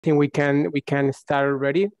think we can start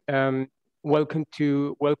already. Welcome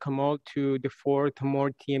all to the fourth More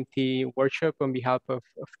TMT workshop on behalf of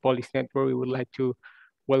Policy Network. We would like to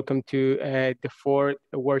welcome to the fourth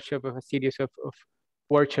workshop of a series of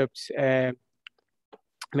workshops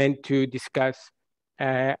meant to discuss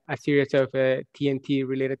a series of TMT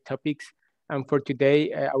related topics. And for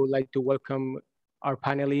today, I would like to welcome our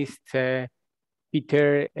panelists,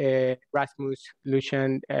 Peter, Rasmus,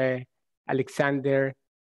 Lucian, Alexander,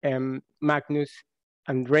 Magnus,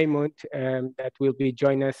 and Raymond that will be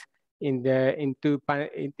joining us in two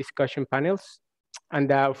discussion panels.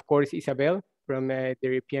 And of course, Isabel from the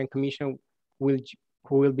European Commission who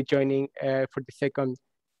will be joining for the second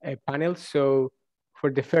panel. So for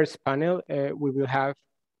the first panel, we will have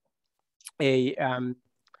a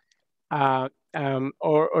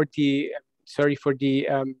for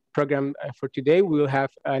the program for today, we will have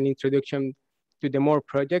an introduction to the MORE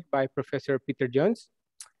project by Professor Peter Jones.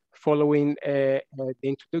 Following the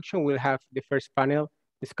introduction, we'll have the first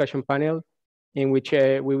discussion panel, in which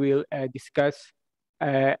we will discuss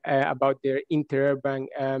about their interurban,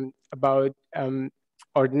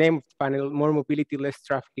 or name of the panel, More Mobility, Less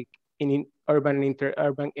Traffic in Urban and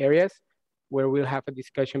Interurban Areas, where we'll have a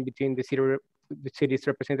discussion between the city's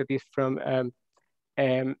representatives from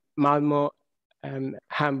Malmö,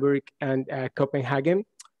 Hamburg, and Copenhagen.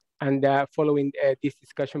 And following this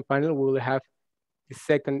discussion panel, we will have the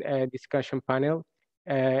second discussion panel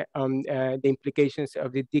on the implications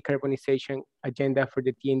of the decarbonization agenda for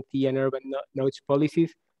the TNT and urban nodes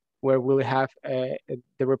policies, where we'll have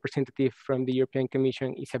the representative from the European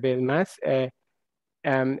Commission, Isabel Mas,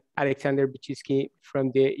 Alexander Bichitsky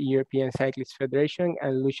from the European Cyclists Federation,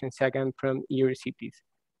 and Lucian Sagan from Eurocities.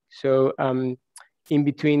 So in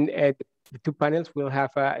between the two panels, we'll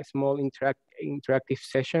have a small interactive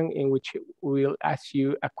session in which we'll ask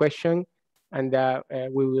you a question, and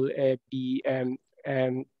we will be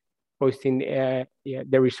posting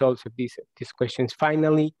the results of these questions.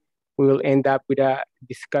 Finally, we will end up with a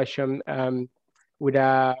discussion.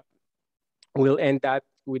 We'll end up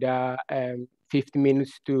with 50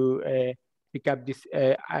 minutes to pick up these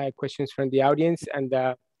questions from the audience and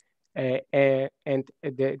the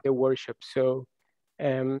workshop. So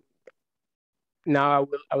now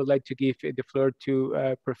I would like to give the floor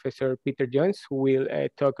to Professor Peter Jones, who will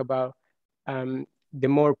talk about the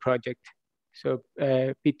MORE project. So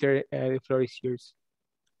Peter, the floor is yours.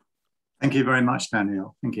 Thank you very much,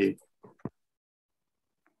 Daniel. Thank you.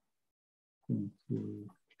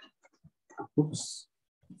 Oops,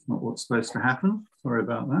 that's not what's supposed to happen. Sorry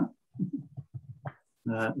about that.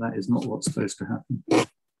 That is not what's supposed to happen.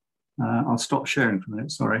 I'll stop sharing for a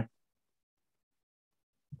minute, sorry.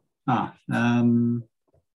 Well,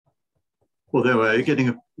 there we are. You're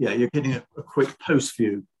getting a quick post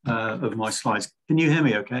view of my slides. Can you hear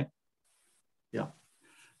me okay? Yeah.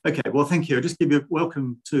 Okay, well, thank you. I'll just give you a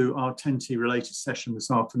welcome to our TEN-T related session this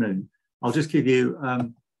afternoon. I'll just give you a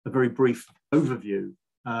very brief overview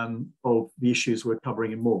of the issues we're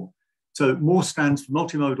covering in MORE. So MORE stands for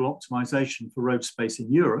Multimodal Optimization for Road Space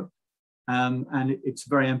in Europe. And it's a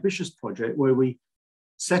very ambitious project where we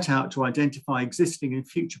set out to identify existing and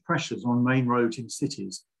future pressures on main roads in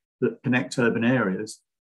cities that connect urban areas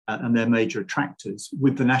and their major attractors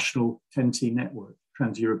with the national TEN-T network,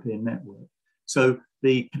 Trans-European network. So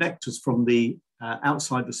the connectors from the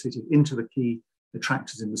outside the city into the key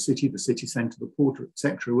attractors in the city centre, the port,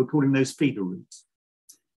 etc. We're calling those feeder routes.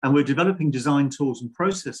 And we're developing design tools and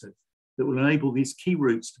processes that will enable these key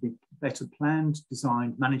routes to be better planned,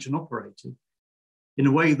 designed, managed, and operated in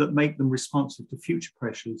a way that make them responsive to future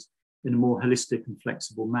pressures in a more holistic and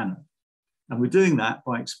flexible manner. And we're doing that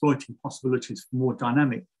by exploiting possibilities for more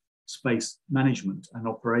dynamic space management and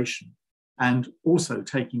operation, and also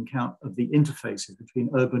taking account of the interfaces between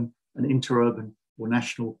urban and interurban or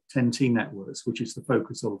national TEN-T networks, which is the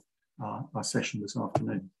focus of our session this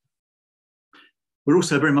afternoon. We're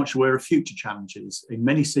also very much aware of future challenges. In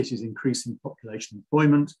many cities, increasing population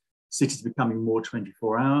employment, cities becoming more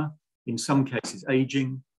 24-hour, in some cases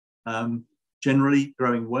aging, generally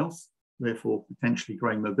growing wealth, therefore potentially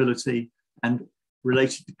growing mobility, and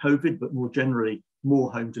related to COVID, but more generally,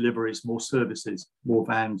 more home deliveries, more services, more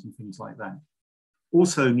vans and things like that.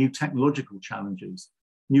 Also new technological challenges,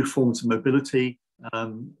 new forms of mobility,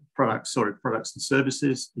 products and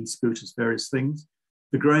services, e-scooters, various things.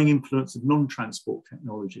 The growing influence of non-transport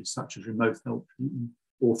technologies such as remote health treatment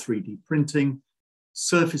or 3D printing,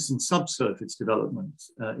 surface and subsurface development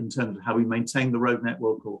in terms of how we maintain the road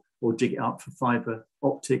network or dig it up for fiber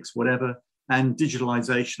optics, whatever, and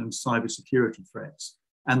digitalization and cybersecurity threats,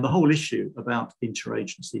 and the whole issue about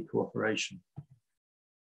interagency cooperation.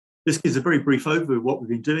 This gives a very brief overview of what we've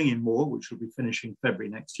been doing in Moore, which will be finishing February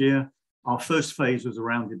next year. Our first phase was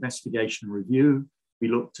around investigation and review. We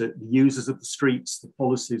looked at the users of the streets, the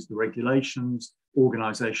policies, the regulations,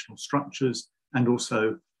 organisational structures, and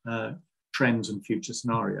also trends and future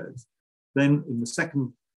scenarios. Then in the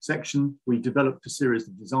second section, we developed a series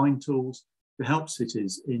of design tools to help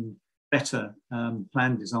cities in better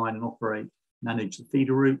plan, design and operate, manage the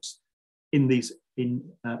feeder routes in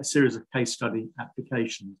a series of case study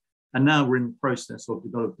applications. And now we're in the process of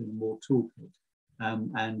developing a more toolkit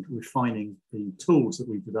and refining the tools that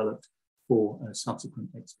we've developed for subsequent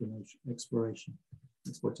exploitation.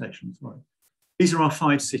 These are our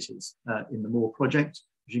 5 cities in the Moore project.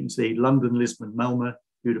 As you can see, London, Lisbon, Malmö,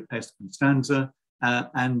 Budapest, Constanza,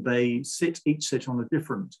 and they each sit on a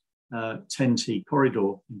different 10T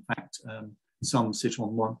corridor. In fact, some sit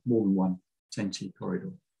on more than one 10T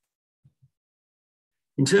corridor.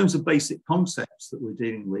 In terms of basic concepts that we're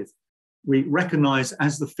dealing with, we recognise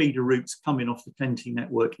as the feeder routes coming off the 10T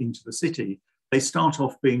network into the city, they start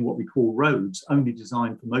off being what we call roads, only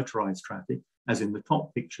designed for motorised traffic, as in the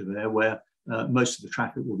top picture there, where most of the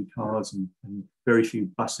traffic will be cars and very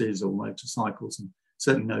few buses or motorcycles, and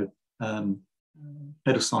certainly no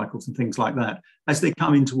pedocycles and things like that. As they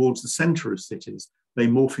come in towards the centre of cities, they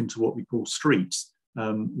morph into what we call streets,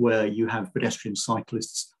 where you have pedestrians,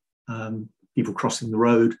 cyclists, people crossing the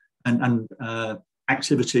road, and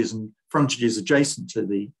activities and frontages adjacent to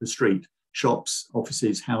the street, shops,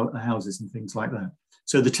 offices, houses, and things like that.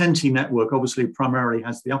 So the 10T network obviously primarily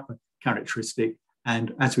has the upper characteristic,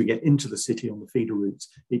 and as we get into the city on the feeder routes,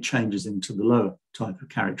 it changes into the lower type of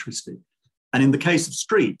characteristic. And in the case of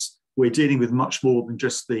streets, we're dealing with much more than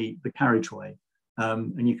just the carriageway.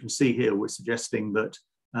 And you can see here, we're suggesting that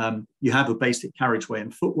you have a basic carriageway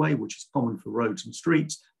and footway, which is common for roads and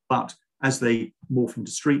streets, but as they morph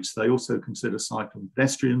into streets, they also consider cycling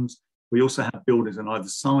pedestrians. We also have buildings on either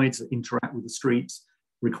sides that interact with the streets,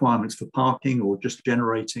 requirements for parking or just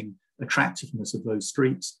generating attractiveness of those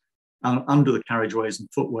streets. Under the carriageways and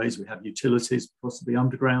footways, we have utilities, possibly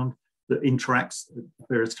underground, that interacts at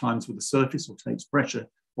various times with the surface or takes pressure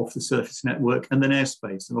off the surface network, and then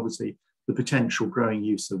airspace, and obviously the potential growing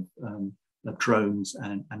use of drones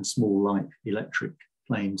and small light electric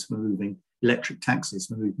planes for moving, electric taxis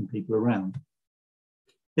for moving people around.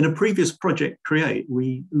 In a previous project, Create,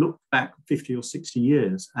 we looked back 50 or 60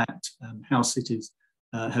 years at how cities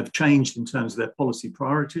have changed in terms of their policy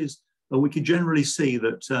priorities. But we could generally see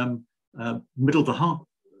that in the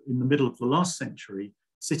middle of the last century,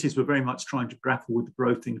 cities were very much trying to grapple with the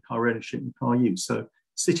growth in car ownership and car use. So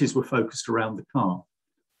cities were focused around the car.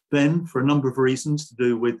 Then, for a number of reasons to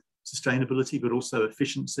do with sustainability, but also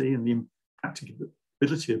efficiency and the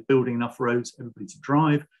practicability of building enough roads for everybody to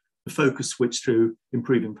drive, the focus switched to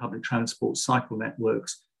improving public transport, cycle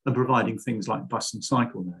networks, and providing things like bus and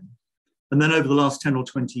cycle lanes. And then over the last 10 or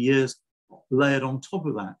 20 years, layered on top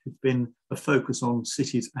of that has been a focus on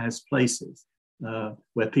cities as places,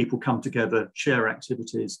 where people come together, share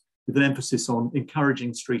activities, with an emphasis on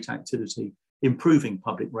encouraging street activity, improving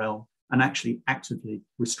public realm, and actually actively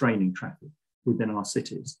restraining traffic within our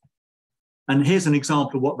cities. And here's an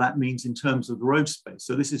example of what that means in terms of the road space.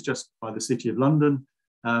 So this is just by the City of London.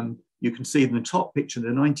 You can see in the top picture,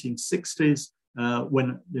 in the 1960s,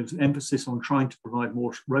 when there was an emphasis on trying to provide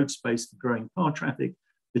more road space for growing car traffic,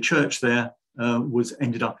 the church there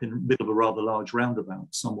ended up in the middle of a rather large roundabout,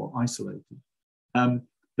 somewhat isolated.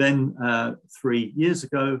 Then 3 years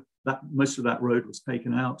ago, most of that road was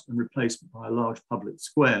taken out and replaced by a large public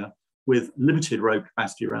square with limited road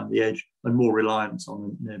capacity around the edge and more reliance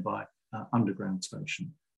on a nearby underground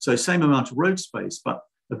station. So same amount of road space, but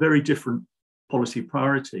a very different policy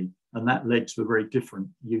priority, and that led to a very different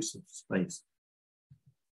use of space.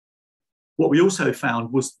 What we also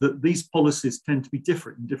found was that these policies tend to be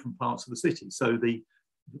different in different parts of the city. So the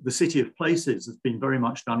city of places has been very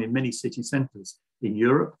much done in many city centres in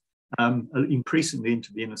Europe, increasingly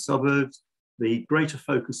into the inner suburbs, the greater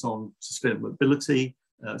focus on sustainable mobility,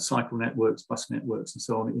 cycle networks, bus networks, and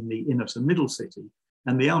so on in the inner to middle city,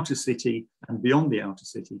 and the outer city and beyond the outer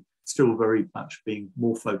city still very much being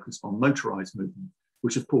more focused on motorised movement,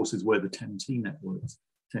 which of course is where the 10T networks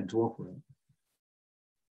tend to operate.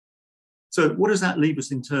 So what does that leave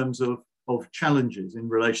us in terms of challenges in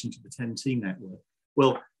relation to the 10T network?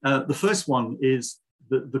 Well, the first one is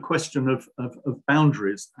the question of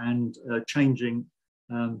boundaries and changing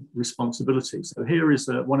responsibilities. So here is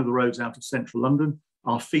one of the roads out of central London,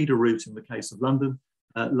 our feeder route in the case of London,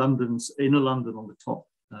 London's inner London on the top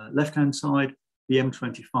left-hand side, the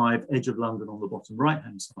M25 edge of London on the bottom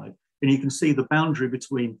right-hand side. And you can see the boundary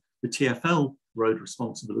between the TfL road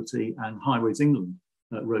responsibility and Highways England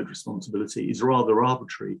road responsibility is rather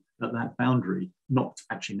arbitrary at that boundary, not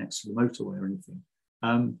actually next to the motorway or anything,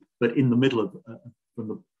 but in the middle of, from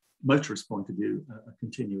the motorist point of view, a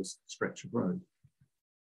continuous stretch of road.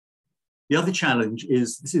 The other challenge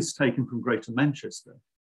is, this is taken from Greater Manchester.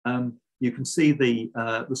 You can see the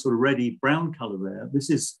sort of reddy brown colour there. This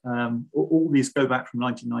is, all these go back from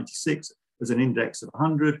 1996 as an index of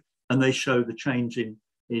 100, and they show the change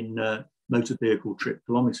in motor vehicle trip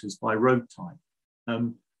kilometres by road type.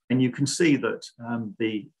 And you can see that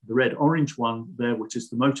the red-orange one there, which is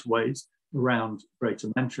the motorways around Greater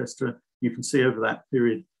Manchester, you can see over that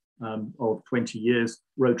period of 20 years,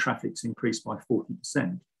 road traffic's increased by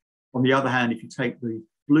 40%. On the other hand, if you take the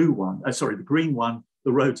blue one, the green one,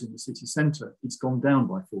 the roads in the city centre, it's gone down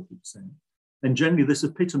by 40%. And generally, this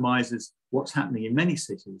epitomises what's happening in many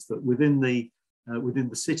cities, that within the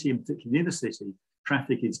city, and particularly in the city,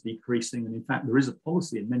 traffic is decreasing. And in fact, there is a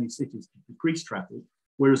policy in many cities to decrease traffic,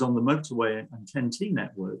 whereas on the motorway and 10T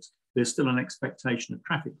networks, there's still an expectation of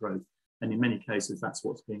traffic growth. And in many cases, that's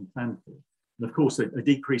what's being planned for. And of course, a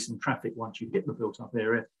decrease in traffic once you hit the built-up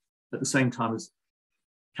area, at the same time as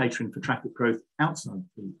catering for traffic growth outside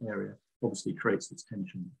the area, obviously creates this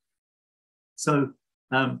tension. So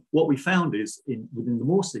what we found is within the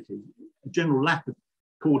more cities, a general lack of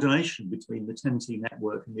coordination between the 10T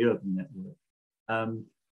network and the urban network.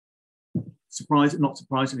 Not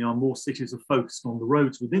surprisingly, our more cities are focused on the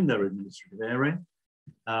roads within their administrative area.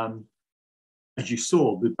 As you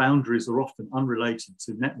saw, the boundaries are often unrelated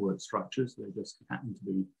to network structures. They just happen to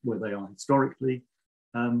be where they are historically.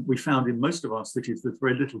 We found in most of our cities there's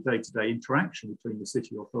very little day-to-day interaction between the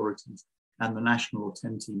city authorities and the national or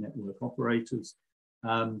 10T network operators.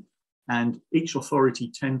 And each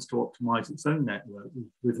authority tends to optimize its own network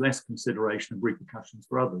with less consideration of repercussions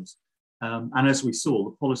for others. And as we saw,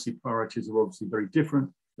 the policy priorities are obviously very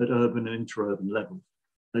different at urban and inter-urban levels.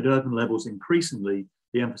 At urban levels, increasingly,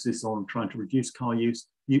 the emphasis is on trying to reduce car use,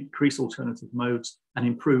 increase alternative modes, and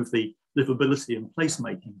improve the livability and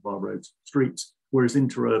placemaking of our roads, streets, whereas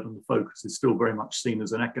inter-urban, the focus is still very much seen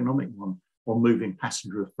as an economic one on moving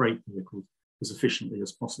passenger and freight vehicles as efficiently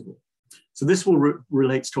as possible. So this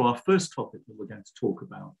relates to our first topic that we're going to talk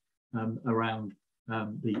about around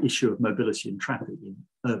the issue of mobility and traffic in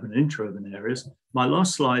urban and inter-urban areas. My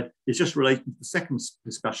last slide is just related to the second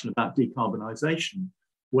discussion about decarbonisation,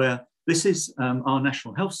 where this is our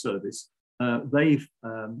National Health Service. They've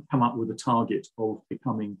come up with a target of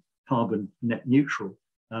becoming carbon net neutral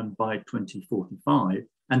by 2045.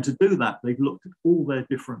 And to do that, they've looked at all their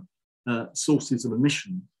different sources of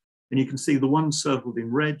emission. And you can see the ones circled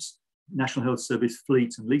in red: National Health Service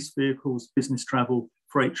fleet and lease vehicles, business travel,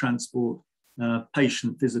 freight transport,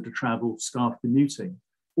 patient visitor travel, staff commuting.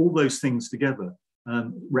 All those things together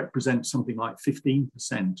represent something like 15%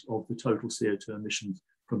 of the total CO2 emissions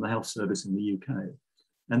from the health service in the UK.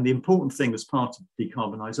 And the important thing as part of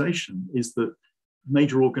decarbonisation is that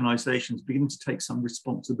major organisations begin to take some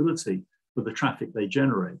responsibility for the traffic they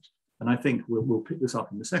generate. And I think we'll pick this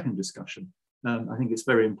up in the second discussion. I think it's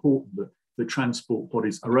very important that the transport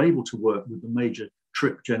bodies are able to work with the major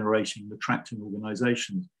trip generation and attracting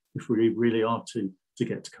organisations if we really are to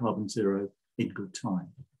get to carbon zero in good time.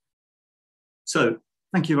 So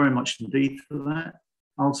thank you very much indeed for that.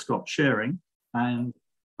 I'll stop sharing, and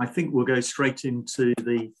I think we'll go straight into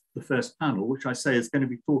the first panel, which I say is going to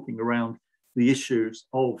be talking around the issues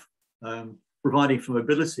of providing for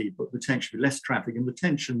mobility, but potentially less traffic, and the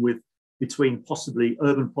tension between possibly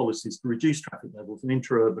urban policies to reduce traffic levels and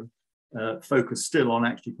inter-urban focus still on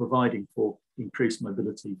actually providing for increased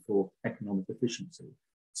mobility for economic efficiency.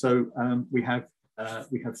 So we have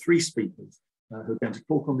three speakers who are going to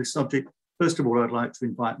talk on this subject. First of all, I'd like to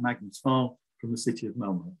invite Magnus Fahl from the city of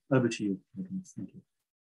Malmö. Over to you, Magnus. Thank you.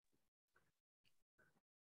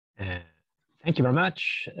 Thank you very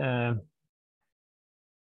much.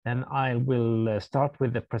 And I will start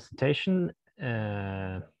with the presentation,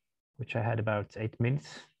 which I had about 8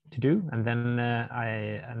 minutes to do. And then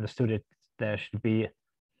I understood there should be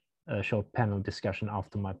a short panel discussion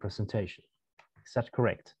after my presentation. Is that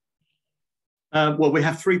correct? Well, we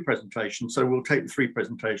have three presentations, so we'll take the three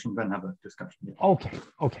presentations, then have a discussion. Yeah. Okay,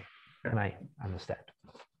 okay. Can I understand?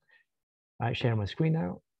 I share my screen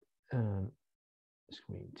now.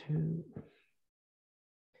 Screen 2.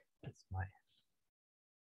 That's my.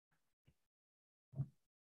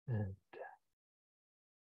 And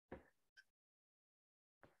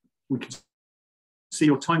we can see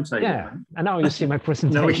your timetable. Yeah, right? And now you see my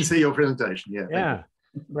presentation. Now we can see your presentation. Yeah. Yeah,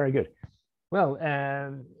 very good. Well,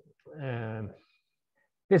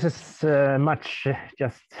 this is much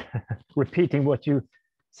just repeating what you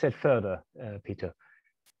said further, Peter.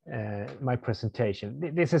 my presentation.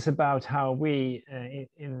 This is about how we,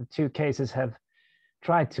 in two cases, have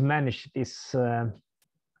tried to manage this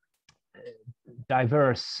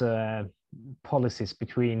diverse policies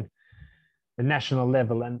between the national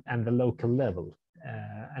level and the local level.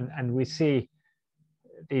 And we see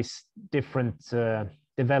these different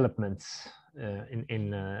developments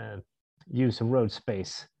in use of road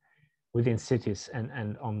space within cities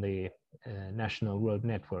and on the national road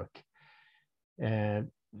network.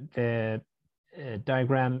 The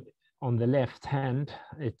diagram on the left hand,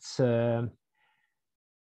 it's the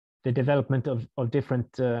development of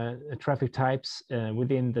different traffic types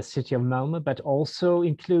within the city of Malmö, but also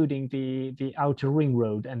including the outer ring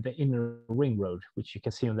road and the inner ring road, which you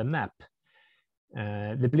can see on the map.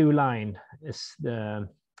 The blue line is the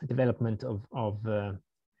development of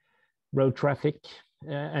road traffic,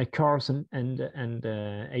 cars and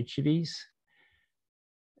HGVs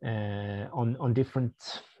on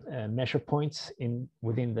different measure points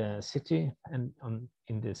within the city and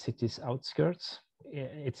in the city's outskirts.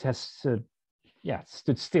 It has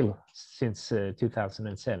stood still since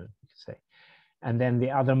 2007, you could say. And then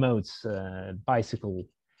the other modes, bicycle,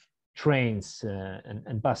 trains,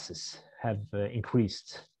 and buses have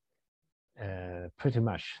increased pretty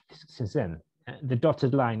much since then. The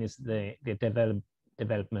dotted line is the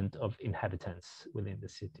development of inhabitants within the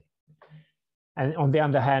city. And on the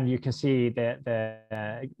other hand, you can see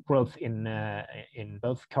the growth in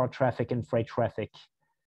both car traffic and freight traffic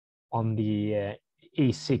on the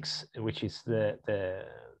E6, which is the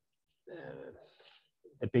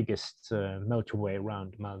biggest motorway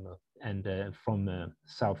around Malmö, and from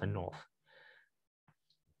south and north.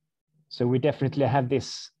 So we definitely have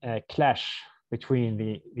this clash between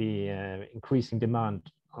the increasing demand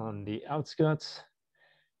on the outskirts,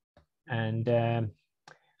 and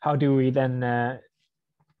how do we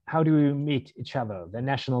meet each other, the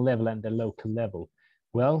national level and the local level?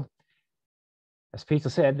 Well, as Peter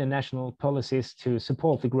said, the national policies to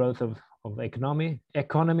support the growth of economy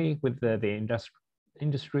with the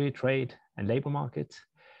industry, trade, and labor market,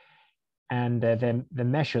 and the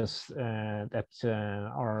measures that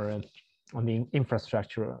are on the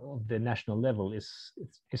infrastructure of the national level is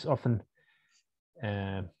often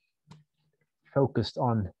focused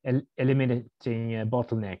on eliminating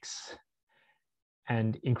bottlenecks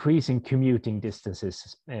and increasing commuting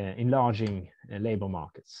distances, enlarging labor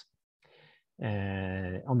markets.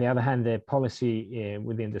 On the other hand, the policy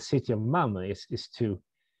within the city of Malmö is to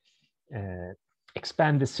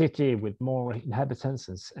expand the city with more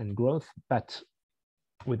inhabitants and growth, but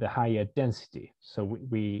with a higher density. So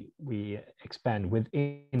we expand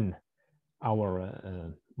within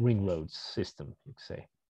our ring road system, you could say.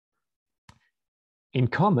 In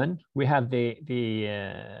common, we have the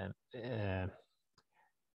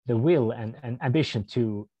will and ambition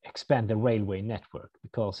to expand the railway network,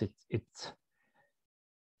 because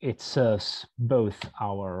it serves both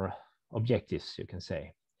our objectives, you can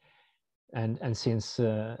say. And since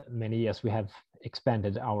many years, we have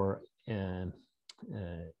expanded our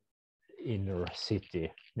inner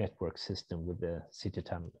city network system with the city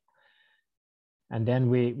tunnel. And then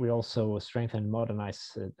we also strengthen and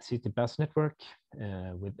modernize the city bus network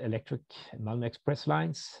with electric Malmö Express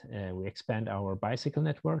lines. We expand our bicycle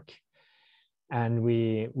network, and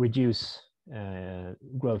we reduce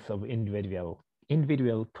growth of individual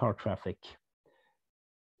car traffic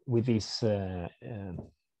with these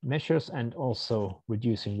measures, and also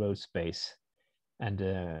reducing road space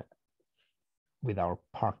and with our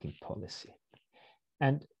parking policy.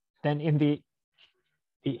 And then in the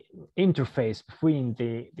interface between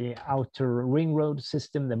the outer ring road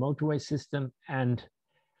system, the motorway system, and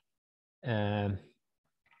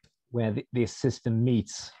where this system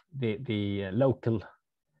meets the local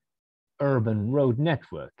urban road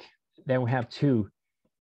network, then we have two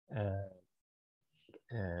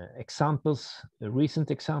examples,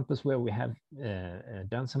 recent examples where we have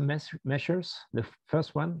done some measures. The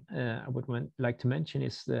first one I would like to mention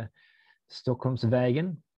is the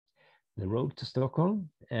Stockholmsvägen, the road to Stockholm.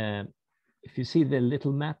 If you see the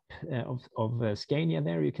little map of Scania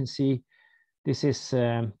there, you can see this is,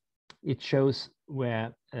 it shows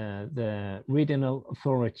where the regional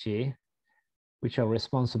authority, which are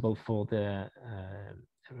responsible for the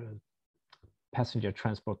passenger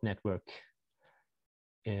transport network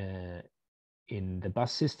in the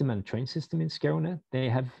bus system and train system in Skåne, they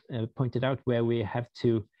have pointed out where we have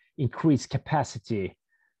to increase capacity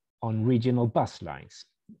on regional bus lines.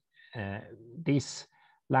 These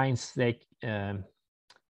lines, they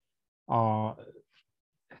are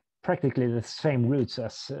practically the same routes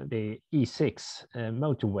as the E6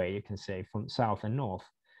 motorway, you can say, from south and north.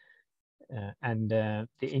 and the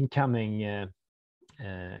incoming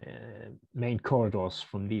main corridors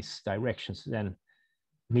from these directions then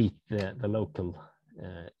meet the local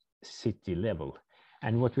city level.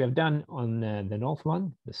 And what we have done on the north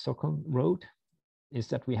one, the Stockholm road, is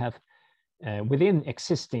that we have within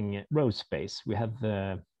existing road space, we have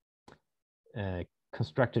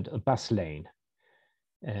constructed a bus lane.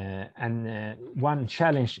 And one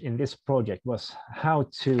challenge in this project was how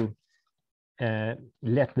to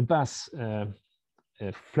let the bus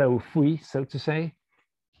flow free, so to say,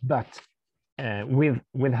 but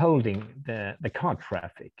withholding the car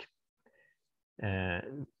traffic.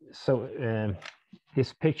 So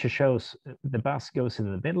this picture shows the bus goes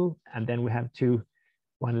in the middle, and then we have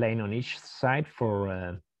one lane on each side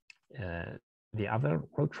for the other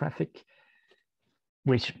road traffic,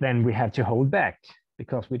 which then we have to hold back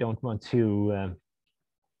because we don't want to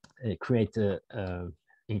create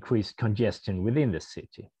increased congestion within the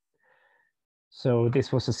city. So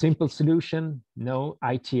this was a simple solution, no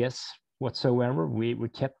ITS whatsoever. We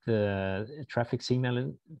kept the traffic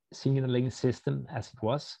signaling system as it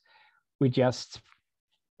was. We just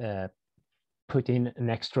put in an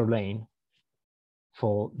extra lane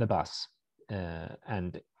for the bus,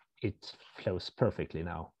 and it flows perfectly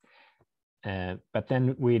now. But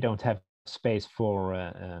then we don't have space for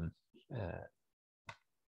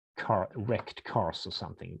wrecked cars or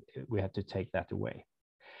something. We had to take that away.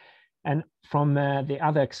 And from the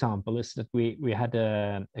other example is that we had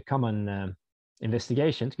a common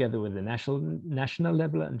investigation together with the national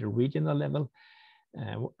level and the regional level,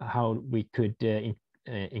 how we could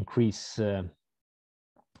increase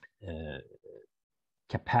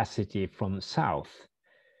capacity from south.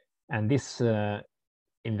 And this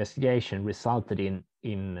investigation resulted in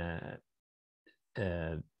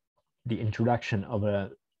the introduction of a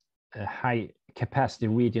high capacity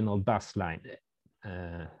regional bus line,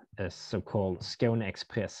 a so-called Skåne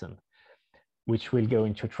Expressen, which will go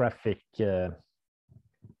into traffic, I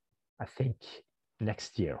think,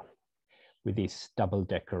 next year with these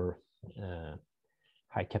double-decker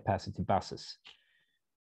high capacity buses.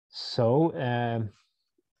 So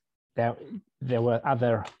there were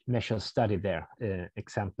other measures studied there,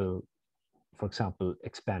 for example,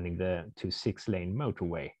 expanding to 6-lane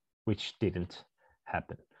motorway, which didn't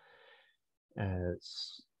happen.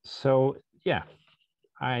 So yeah,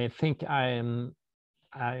 I think I'm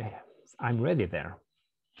ready there.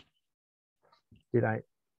 Did I?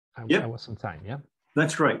 Yep. I was on time, yeah?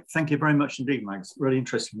 That's great. Thank you very much indeed, Mags. Really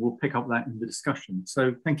interesting. We'll pick up that in the discussion.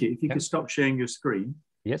 So thank you. If you could stop sharing your screen,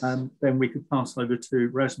 yes. Then we could pass over to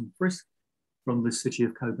Rasmus Frisk from the city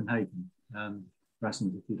of Copenhagen.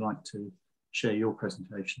 Rasmus, if you'd like to share your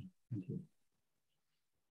presentation. Thank you.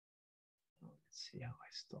 Let's see how I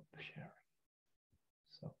stop sharing.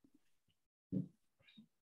 So.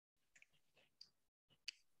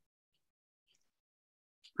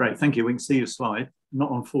 Great, thank you. We can see your slide. Not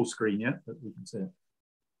on full screen yet, but we can see it.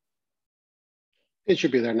 It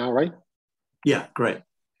should be there now, right? Yeah, great.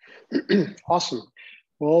 Awesome.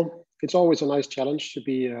 Well, it's always a nice challenge to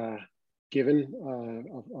be given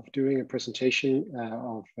of doing a presentation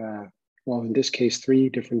of, well, in this case, 3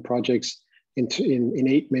 different projects in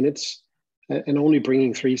 8 minutes, and only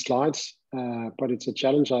bringing 3 slides. But it's a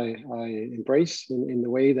challenge I embrace in the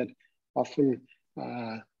way that often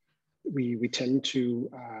we tend to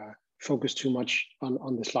focus too much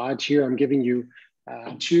on the slides. Here I'm giving you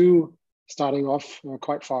 2 starting off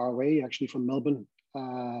quite far away, actually from Melbourne,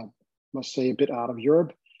 must say a bit out of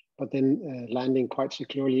Europe, but then landing quite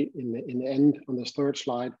securely in the end on this 3rd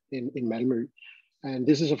slide in Malmö. And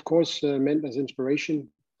this is of course meant as inspiration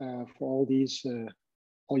for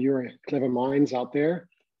all your clever minds out there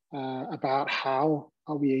about how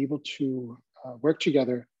are we able to work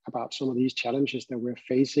together about some of these challenges that we're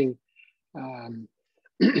facing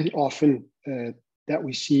often that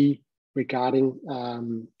we see regarding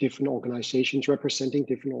different organizations, representing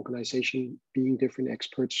different organizations, being different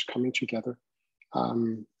experts coming together.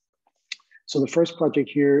 So the first project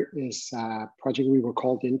here is a project we were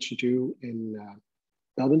called in to do in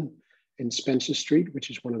Melbourne, in Spencer Street, which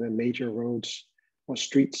is one of the major roads or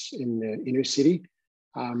streets in the inner city.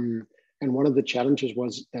 And one of the challenges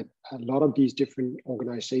was that a lot of these different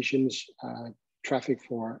organizations, traffic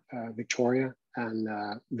for Victoria and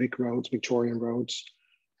Vic roads, Victorian roads,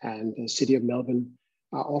 and the city of Melbourne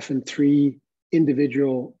are often 3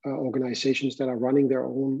 individual organizations that are running their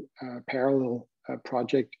own parallel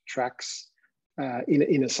project tracks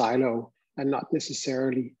in a silo, and not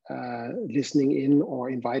necessarily listening in or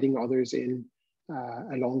inviting others in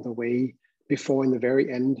along the way before in the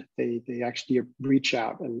very end they actually reach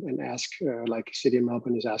out and ask, like City of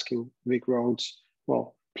Melbourne is asking Vic Roads,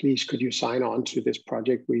 well, please, could you sign on to this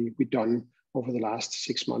project we've done over the last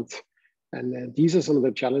 6 months? And these are some of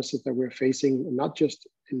the challenges that we're facing, not just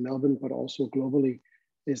in Melbourne, but also globally,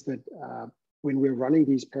 is that when we're running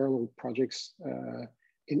these parallel projects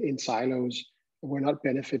in silos, we're not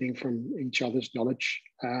benefiting from each other's knowledge.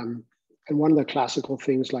 And one of the classical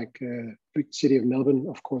things, like the city of Melbourne,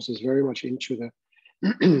 of course, is very much into the,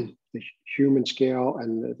 the human scale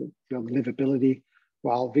and the livability,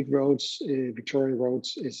 while Victorian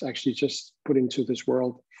roads is actually just put into this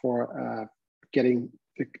world for getting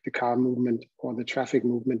the car movement or the traffic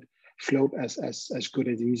movement float as good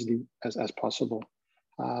as easily as possible.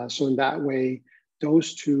 So in that way,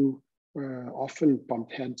 those two often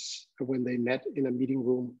bumped heads when they met in a meeting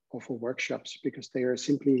room or for workshops, because they are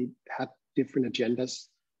simply had different agendas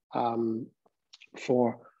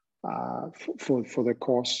for the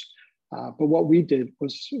course. But what we did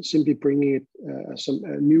was simply bringing it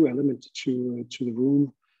a new element to the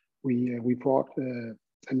room. We brought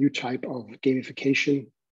a new type of gamification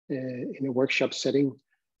in a workshop setting.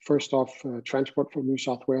 First off, Transport for New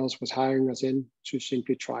South Wales was hiring us in to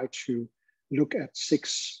simply try to look at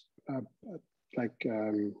six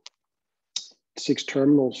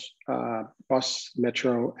terminals, bus,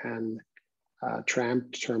 metro, and tram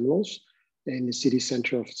terminals in the city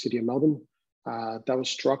center of the city of Melbourne that was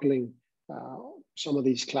struggling. Some of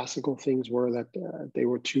these classical things were that they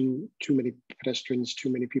were too many pedestrians,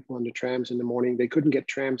 too many people on the trams in the morning. They couldn't get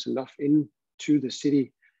trams enough into the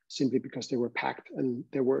city simply because they were packed, and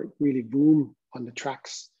there weren't really room on the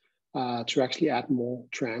tracks to actually add more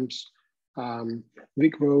trams.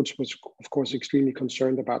 Vic Roads was, of course, extremely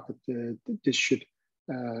concerned about that this should,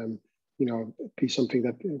 be something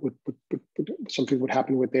that something would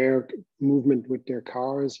happen with their movement with their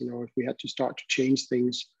cars. If we had to start to change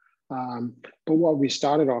things. But what we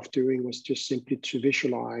started off doing was just simply to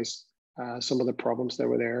visualize some of the problems that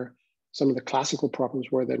were there. Some of the classical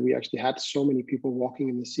problems were that we actually had so many people walking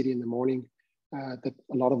in the city in the morning that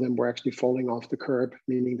a lot of them were actually falling off the curb,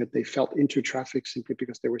 meaning that they fell into traffic simply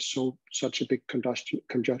because there was such a big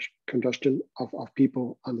congestion of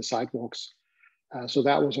people on the sidewalks. So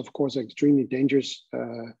that was, of course, an extremely dangerous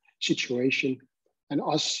situation. And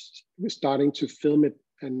us starting to film it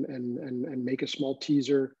and make a small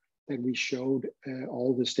teaser that we showed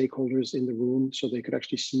all the stakeholders in the room so they could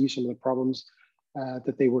actually see some of the problems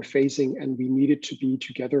that they were facing, and we needed to be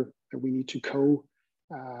together, and we need to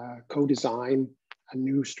co-design a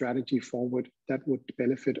new strategy forward that would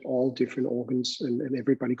benefit all different organs and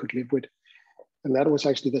everybody could live with. And that was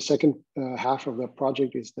actually the second half of the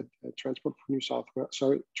project, is that Transport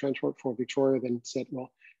for Victoria then said,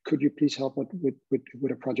 well, could you please help with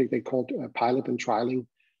a project they called pilot and trialing?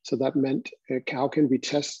 So that meant how can we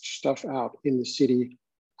test stuff out in the city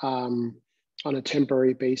on a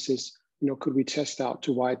temporary basis? Could we test out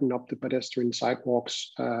to widen up the pedestrian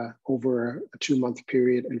sidewalks over a 2-month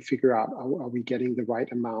period and figure out, are we getting the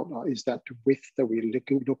right amount? Or is that the width that we're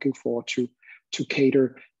looking for to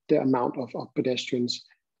cater the amount of pedestrians?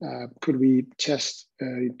 Could we test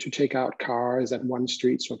to take out cars at one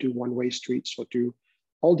streets, or do one-way streets, or do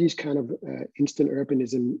all these kind of instant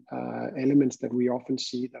urbanism elements that we often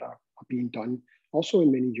see that are being done also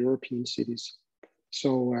in many European cities.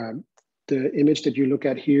 So the image that you look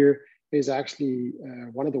at here is actually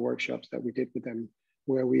one of the workshops that we did with them,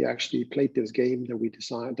 where we actually played this game that we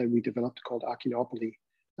developed called Akinopoly.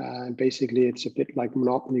 And basically it's a bit like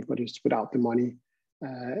Monopoly, but it's without the money.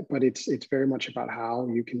 But it's very much about how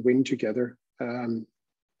you can win together. And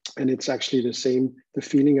it's actually the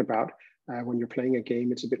feeling about when you're playing a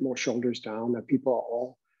game, it's a bit more shoulders down, that people are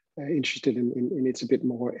all interested in it's a bit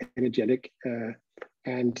more energetic.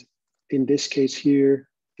 And in this case here,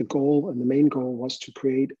 the goal and the main goal was to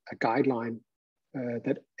create a guideline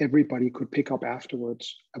that everybody could pick up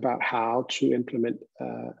afterwards about how to implement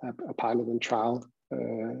a pilot and trial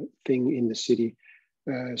thing in the city.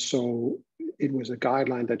 So it was a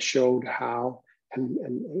guideline that showed how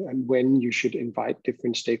and when you should invite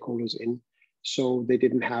different stakeholders in. So they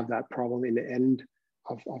didn't have that problem in the end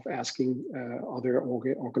of asking other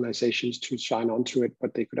organizations to sign on to it,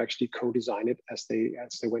 but they could actually co-design it as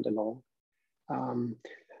they went along.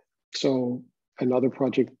 So another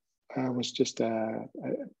project was just on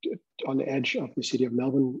the edge of the city of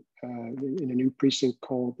Melbourne in a new precinct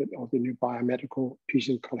the new biomedical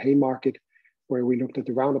precinct called Haymarket, where we looked at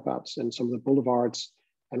the roundabouts and some of the boulevards.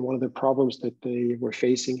 And one of the problems that they were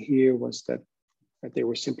facing here was that they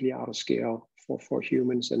were simply out of scale for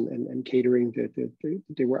humans and catering.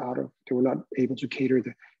 They were not able to cater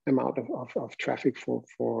the amount of traffic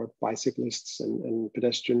for bicyclists and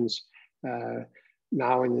pedestrians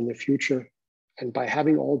now and in the future. And by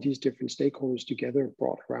having all these different stakeholders together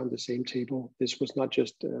brought around the same table, this was not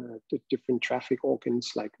just the different traffic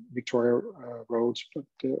organs like Victoria Roads, but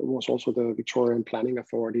it was also the Victorian Planning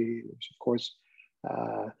Authority, it was of course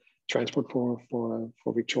Transport for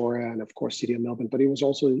Victoria, and of course City of Melbourne, but it was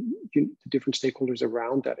also the different stakeholders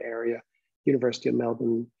around that area, University of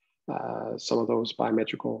Melbourne, some of those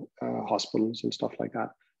biometrical hospitals and stuff like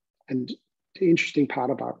that. And the interesting part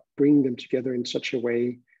about bringing them together in such a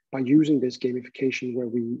way, by using this gamification where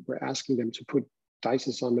we were asking them to put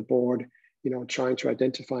dices on the board, trying to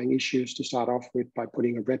identifying issues to start off with by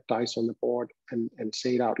putting a red dice on the board and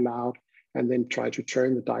say it out loud, and then try to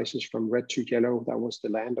turn the dices from red to yellow. That was the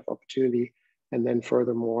land of opportunity. And then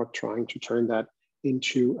furthermore, trying to turn that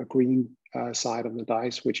into a green side of the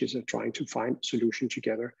dice, which is trying to find a solution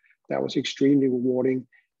together. That was extremely rewarding.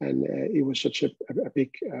 And it was such a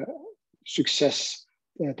big success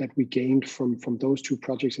that we gained from those two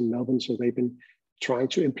projects in Melbourne. So they've been trying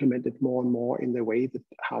to implement it more and more in the way that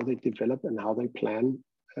how they develop and how they plan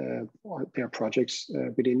their projects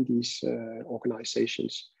within these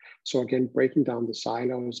organizations. So again, breaking down the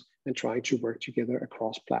silos and trying to work together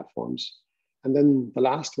across platforms. And then the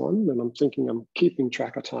last one, and I'm thinking I'm keeping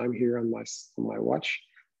track of time here on my watch,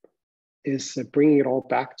 is bringing it all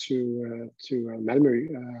back to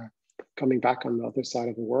Malmö, coming back on the other side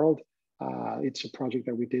of the world. It's a project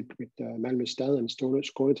that we did with Malmö Stad and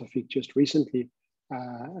Skånetrafik just recently,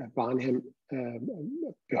 Barnhem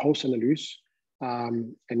behovsanalyse.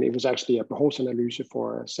 And it was actually a behovsanalyse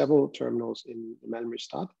for several terminals in Malmö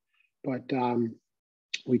Stad. But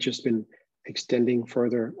we've just been extending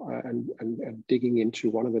further and digging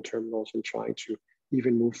into one of the terminals and trying to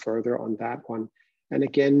even move further on that one. And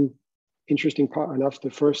again, interesting part enough, the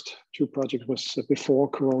first two projects was before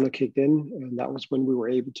Corona kicked in, and that was when we were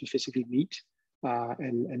able to physically meet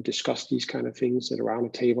and discuss these kind of things around a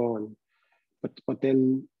table. But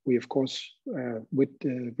then we, of course, with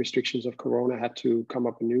the restrictions of Corona, had to come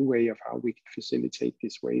up a new way of how we could facilitate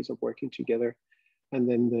these ways of working together. And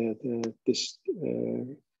then this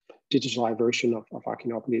digitalized version of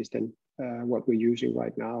Archinopoly is then what we're using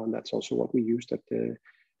right now, and that's also what we used at the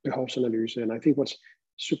behovsanalyse. And I think what's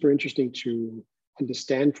super interesting to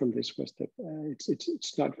understand from this was that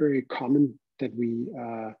it's not very common that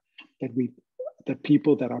that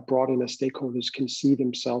people that are brought in as stakeholders can see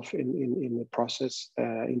themselves in the process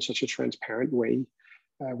in such a transparent way.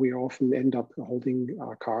 We often end up holding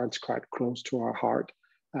our cards quite close to our heart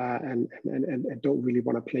and don't really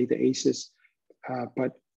want to play the aces.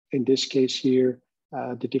 But in this case here,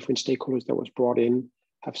 the different stakeholders that was brought in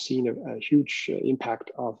have seen a huge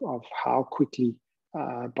impact of how quickly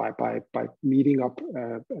by meeting up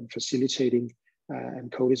and facilitating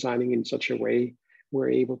and co-designing in such a way, we're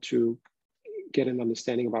able to get an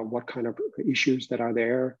understanding about what kind of issues that are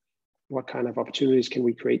there, what kind of opportunities can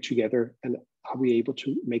we create together, and are we able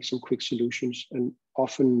to make some quick solutions. And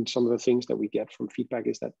often some of the things that we get from feedback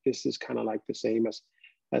is that this is kind of like the same as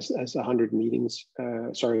 100 meetings,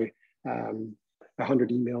 100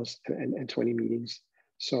 emails and 20 meetings.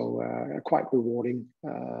 So a quite rewarding,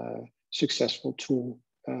 successful tool,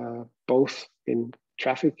 both in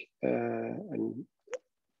traffic and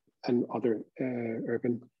other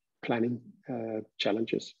urban planning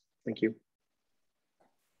challenges. Thank you.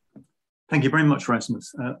 Thank you very much,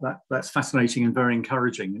 Rasmus. That's fascinating and very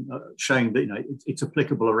encouraging, showing that it's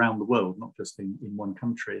applicable around the world, not just in one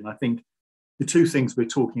country. And I think the two things we're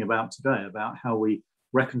talking about today, about how we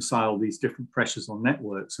reconcile these different pressures on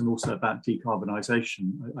networks and also about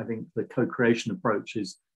decarbonisation, I think the co-creation approach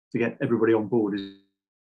is to get everybody on board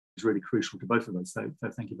is really crucial to both of those. So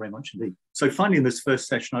thank you very much indeed. So finally, in this first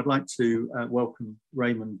session, I'd like to welcome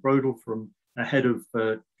Raymond Brodel, from Head of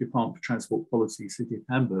Department for Transport Policy, City of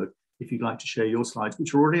Hamburg, if you'd like to share your slides,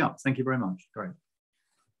 which are already up. Thank you very much. Great.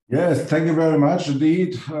 Yes, thank you very much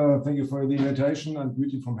indeed. Thank you for the invitation, and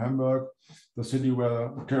greeting from Hamburg, the city where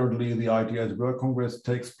currently the Idea at Work Congress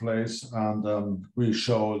takes place. And we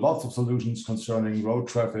show lots of solutions concerning road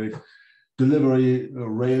traffic, delivery,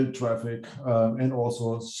 rail traffic, and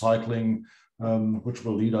also cycling, which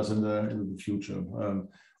will lead us in the future.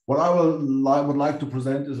 What I would like to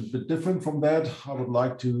present is a bit different from that. I would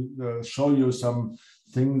like to show you some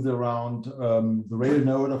things around the rail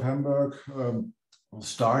node of Hamburg,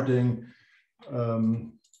 starting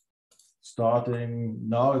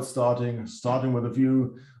with a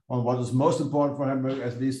view on what is most important for Hamburg,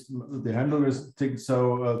 at least the Hamburgers think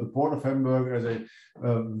so. The Port of Hamburg as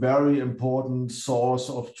a very important source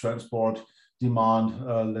of transport demand,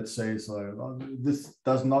 let's say. So this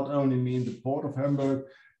does not only mean the Port of Hamburg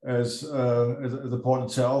as the port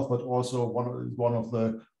itself, but also one of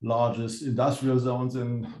the largest industrial zones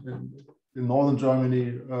in in northern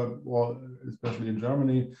Germany, or especially in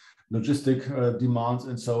Germany, logistic demands,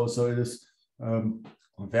 and so it is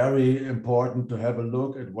very important to have a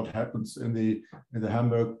look at what happens in the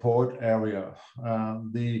Hamburg port area.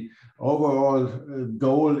 The overall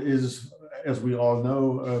goal is, as we all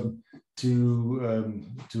know, to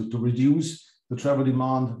reduce the travel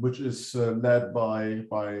demand, which is led by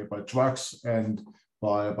trucks and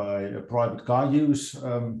by private car use,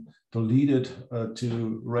 to lead it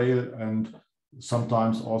to rail and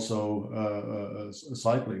sometimes also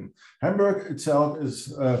cycling. Hamburg itself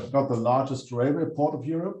is not the largest railway port of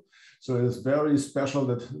Europe, so it is very special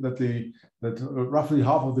that roughly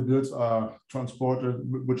half of the goods are transported,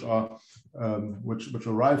 which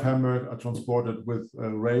arrive Hamburg, are transported with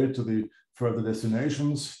rail to the further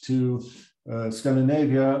destinations, to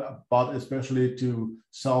Scandinavia, but especially to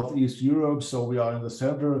Southeast Europe. So we are in the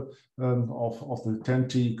center of the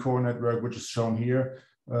 10T core network, which is shown here.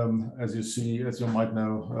 As you see, as you might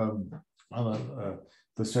know,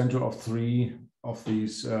 the center of 3 of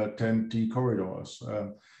these 10T corridors.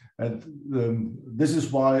 This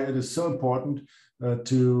is why it is so important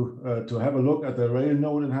to have a look at the rail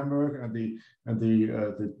node in Hamburg and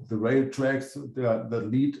the rail tracks that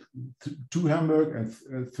lead to Hamburg and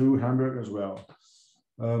through Hamburg as well.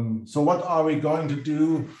 So what are we going to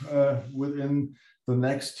do within the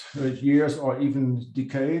next years or even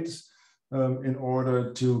decades in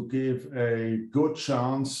order to give a good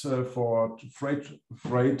chance for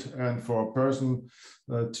freight and for a person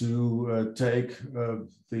to take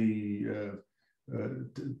the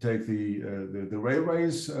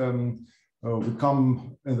railways? We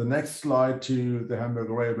come in the next slide to the Hamburg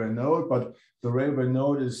railway node, but the railway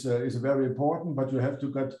node is very important, but you have to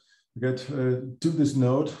get to this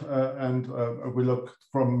node, and we look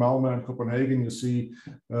from Malmö and Copenhagen. You see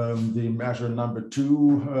the measure number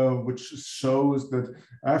 2, which shows that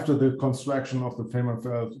after the construction of the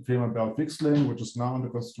Fehmarnbelt fixed link, which is now under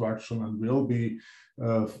construction and will be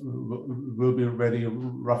ready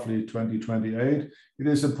roughly 2028, it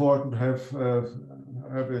is important to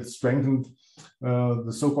have it strengthened,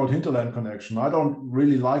 the so-called hinterland connection. I don't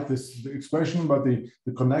really like this expression, but the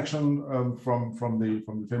connection from the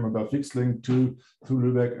Fehmarnbelt fixed link to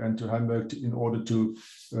Lübeck and to Hamburg, in order to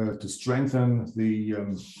strengthen the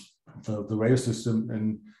rail system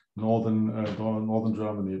in northern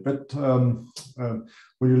Germany. But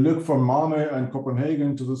when you look from Malmö and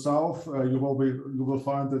Copenhagen to the south, you will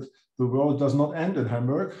find that the world does not end in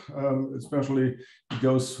Hamburg. Especially it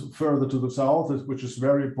goes further to the south, which is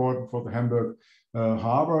very important for the Hamburg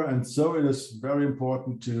harbor, and so it is very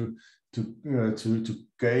important to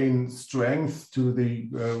gain strength to the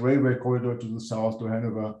railway corridor to the south, to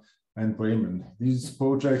Hanover and Bremen. This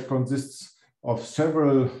project consists of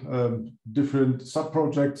several different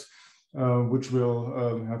sub-projects, which will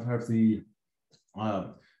have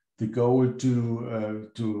the goal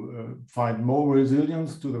to find more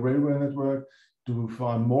resilience to the railway network, to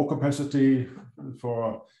find more capacity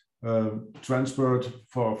for transport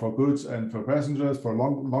for goods and for passengers, for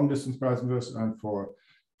long distance passengers, and for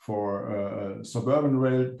suburban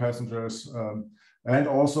rail passengers, and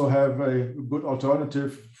also have a good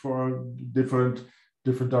alternative for different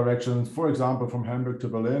directions. For example, from Hamburg to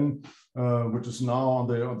Berlin, which is now on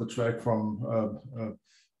the track from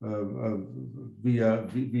via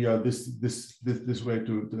this way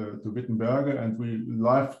to Wittenberge, and we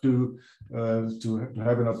like to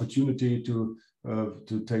have an opportunity to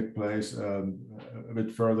take place a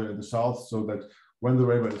bit further in the south, so that when the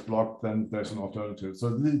railway is blocked, then there's an alternative. So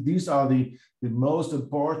these are the most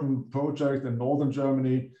important projects in northern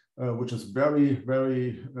Germany, which is very,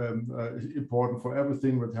 very important for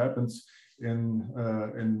everything that happens in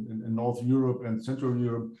North Europe and Central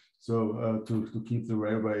Europe. So to keep the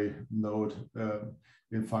railway node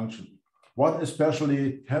in function. What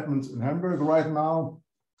especially happens in Hamburg right now?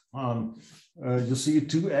 You see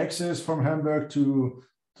 2 axes from Hamburg to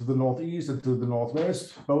the northeast and to the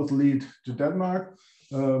northwest. Both lead to Denmark.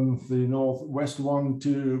 The northwest one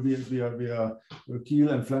via Kiel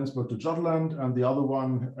and Flensburg to Jutland, and the other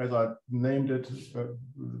one, as I named it a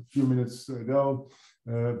few minutes ago,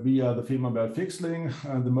 via the Fehmarnbelt fixed link.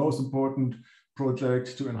 And the most important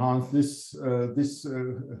project to enhance this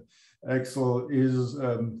axle is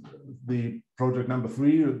the project number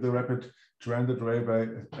 3, the Rapid Transit Railway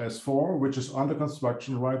S4, which is under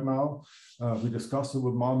construction right now. We discussed it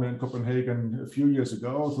with Malmö and Copenhagen a few years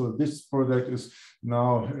ago. So this project is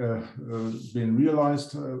now being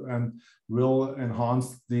realized and will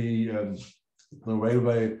enhance the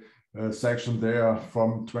railway section there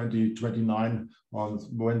from 2029 on,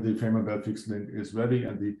 when the Fehmarnbelt fixed link is ready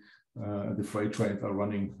and the freight trains are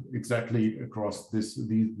running exactly across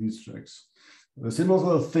these tracks. A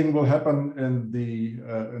similar thing will happen in the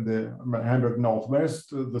Hamburg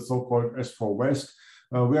Northwest, the so-called S4 West.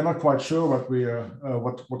 We are not quite sure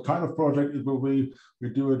what kind of project it will be. We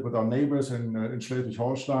do it with our neighbors in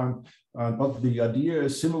Schleswig-Holstein, but the idea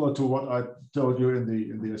is similar to what I told you in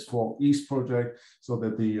the S4 East project, so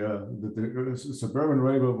that the suburban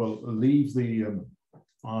railway will leave the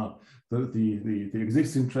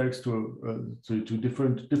existing tracks to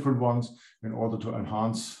different ones in order to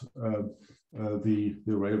enhance the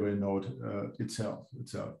railway node itself.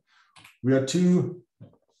 We have two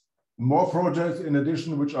more projects in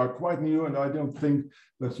addition, which are quite new, and I don't think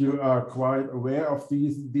that you are quite aware of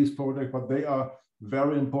these projects, but they are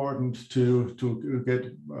very important to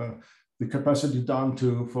get the capacity done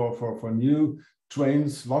for new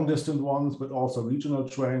trains, long distance ones, but also regional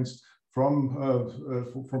trains from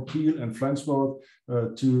Kiel and Flensburg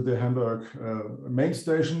to the Hamburg main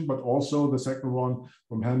station, but also the second one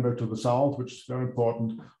from Hamburg to the south, which is very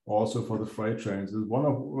important also for the freight trains. One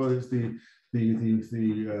of is the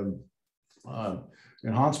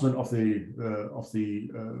enhancement of the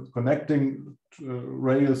connecting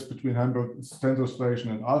rails between Hamburg Central Station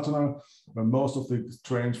and Altona, where most of the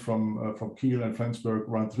trains from Kiel and Flensburg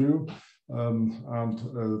run through.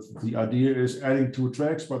 The idea is adding 2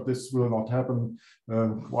 tracks, but this will not happen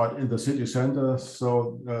quite in the city center.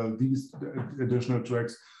 So these additional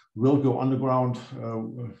tracks will go underground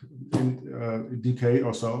in a decade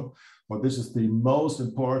or so. But this is the most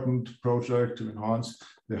important project to enhance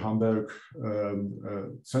the Hamburg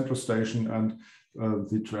Central Station and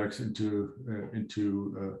the tracks into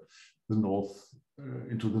the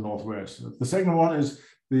northwest. The second one is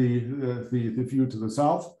the view to the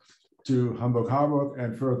south, to Hamburg Harburg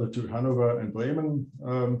and further to Hanover and Bremen.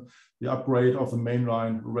 The upgrade of the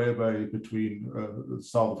mainline railway between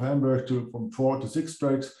south of Hamburg from 4 to 6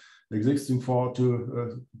 tracks, the existing 4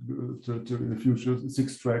 to in the future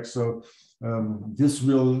 6 tracks. So this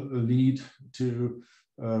will lead to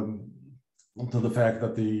the fact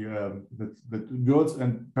that the goods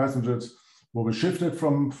and passengers will be shifted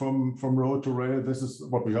from road to rail. This is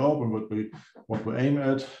what we hope and what we aim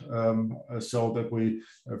at, so that we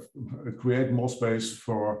create more space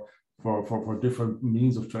for different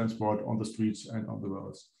means of transport on the streets and on the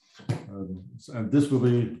roads. And this will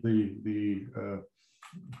be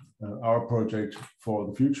our project for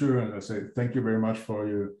the future. And I say thank you very much for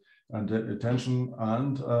your attention.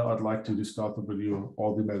 And I'd like to discuss with you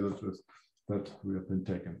all the measures that we have been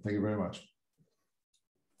taken. Thank you very much.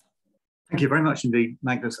 Thank you very much indeed,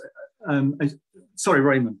 Magnus. Sorry,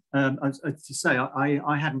 Raymond. As to say,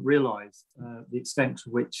 I hadn't realised the extent to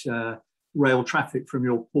which rail traffic from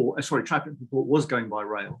your port, traffic from the port was going by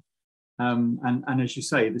rail. And as you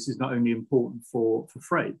say, this is not only important for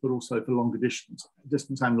freight, but also for longer distance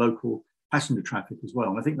and local passenger traffic as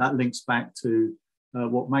well. And I think that links back to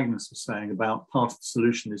what Magnus was saying about part of the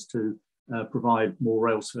solution is to provide more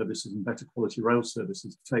rail services and better quality rail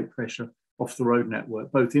services to take pressure off the road network,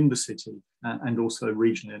 both in the city and also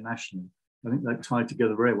regionally and nationally. I think that tied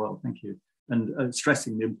together very well, thank you. And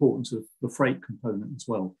stressing the importance of the freight component as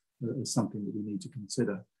well as something that we need to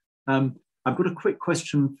consider. I've got a quick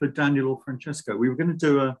question for Daniel or Francesco. We were going to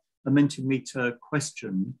do a Mentimeter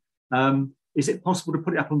question. Is it possible to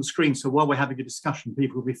put it up on the screen so while we're having a discussion,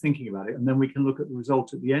 people will be thinking about it and then we can look at the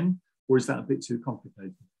result at the end, or is that a bit too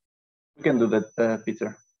complicated? We can do that,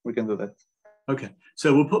 Peter. We can do that. Okay,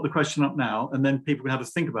 so we'll put the question up now and then people can have a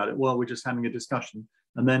think about it while we're just having a discussion.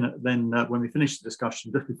 And then when we finish the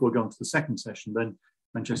discussion, just before going to the second session, then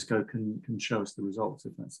Francesco can show us the results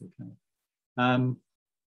if that's okay.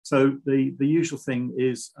 So the usual thing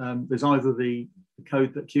is there's either the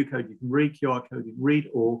code, that Q code you can read, QR code you can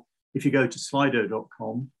read, or if you go to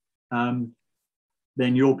slido.com,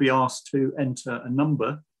 then you'll be asked to enter a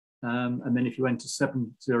number. And then if you enter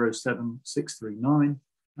 707639,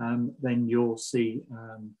 then you'll see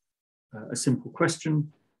a simple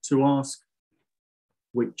question to ask,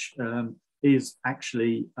 which is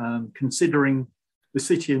actually considering the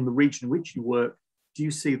city and the region in which you work. Do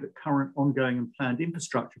you see that current ongoing and planned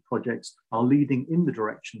infrastructure projects are leading in the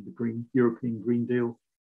direction of the European Green Deal,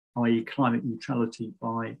 i.e. climate neutrality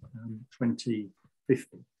by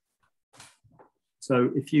 2050? So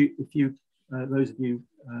if you those of you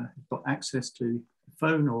who've got access to the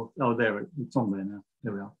phone or, oh, there, it's on there now,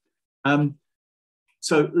 there we are.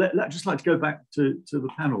 So I'd just like to go back to the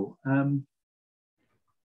panel.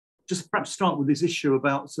 Just perhaps start with this issue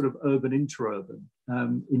about sort of urban interurban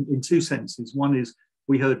in 2 senses. One is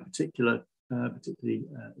we heard particular particularly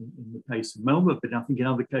in the case of Malmö, but I think in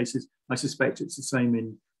other cases, I suspect it's the same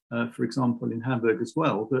in, for example, in Hamburg as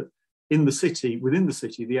well, that in the city, within the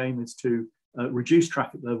city, the aim is to reduce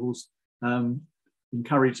traffic levels,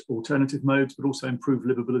 encourage alternative modes, but also improve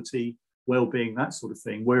livability, well-being, that sort of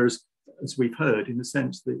thing. Whereas, as we've heard, in the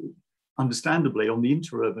sense that, understandably, on the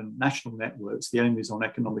interurban national networks, the aim is on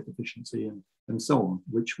economic efficiency and so on,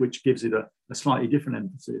 which gives it a slightly different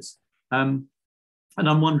emphasis. And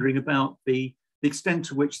I'm wondering about the extent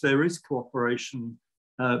to which there is cooperation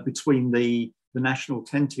between the national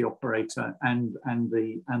TEN-T operator and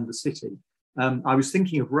the city. I was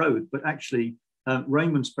thinking of road, but actually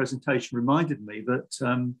Raymond's presentation reminded me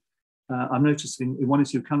that I've noticed in one or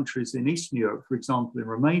two countries in Eastern Europe, for example, in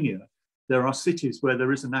Romania, there are cities where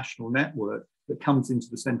there is a national network that comes into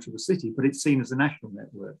the center of the city, but it's seen as a national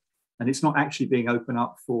network. And it's not actually being opened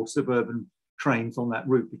up for suburban trains on that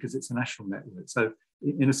route because it's a national network. So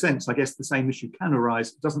in a sense, I guess the same issue can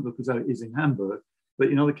arise. It doesn't look as though it is in Hamburg, but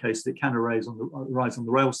in other cases, it can arise on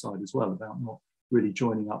the rail side as well, about not really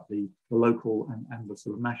joining up the local and the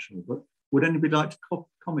sort of national. But would anybody like to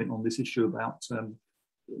comment on this issue about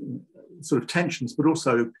sort of tensions, but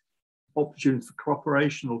also opportunities for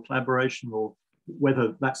cooperation or collaboration, or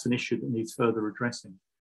whether that's an issue that needs further addressing?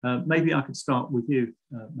 Maybe I could start with you,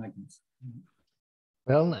 Magnus.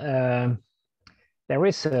 Well, there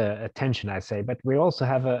is a tension, I'd say, but we also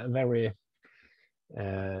have a very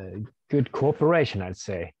good cooperation, I'd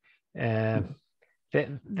say.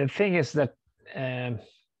 The thing is that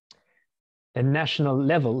the national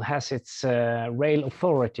level has its rail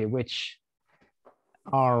authority, which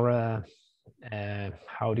are,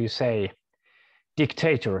 how do you say,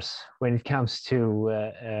 dictators when it comes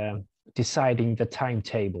to deciding the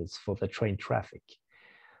timetables for the train traffic.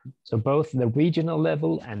 So both the regional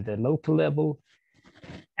level and the local level,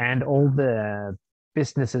 and all the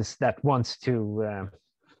businesses that wants to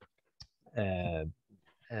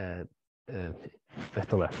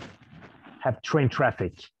have train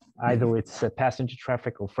traffic, either it's passenger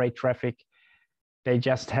traffic or freight traffic, they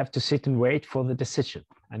just have to sit and wait for the decision.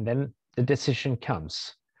 And then the decision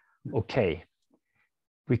comes. Okay,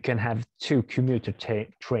 we can have 2 commuter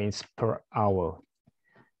trains per hour,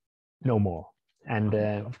 no more. And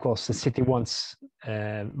of course, the city wants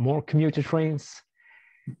more commuter trains,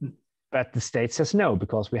 but the state says no,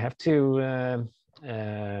 because we have to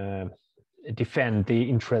defend the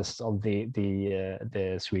interests of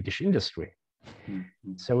the Swedish industry.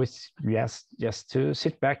 So it's just to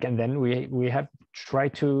sit back, and then we have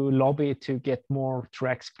tried to lobby to get more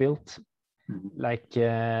tracks built, like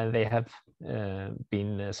they have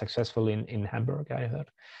been successful in Hamburg, I heard.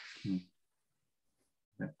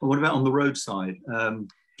 What about on the road side? Do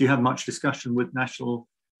you have much discussion with national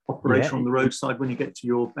operation on the road side when you get to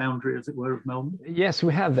your boundary, as it were, of Malmö? Yes,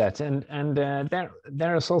 we have that, and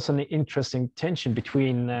there is also an interesting tension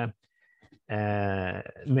between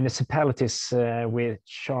municipalities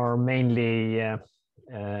which are mainly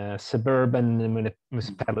suburban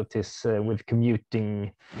municipalities with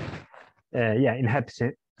commuting,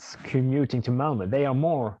 inhabitants commuting to Malmö. They are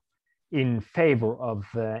more in favor of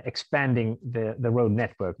expanding the road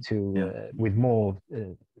network to with more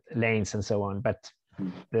lanes and so on. But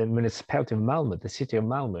the municipality of Malmö, the city of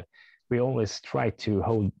Malmö, we always try to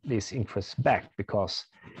hold these interests back because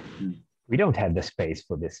we don't have the space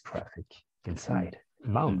for this traffic inside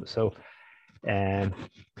Malmö. So the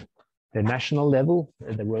national level,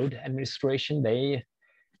 the road administration, they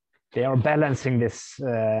are balancing this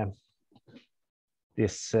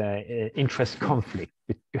interest conflict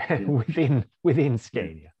within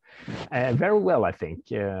Scania very well, I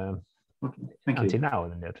think. Until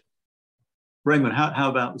now. Raymond, how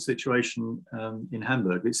about the situation in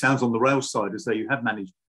Hamburg? It sounds on the rail side as though you have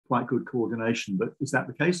managed quite good coordination, but is that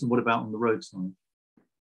the case? And what about on the road side?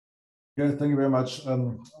 Yeah, thank you very much.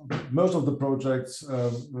 Most of the projects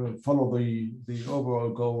follow the overall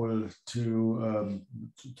goal to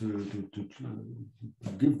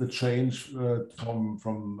give the change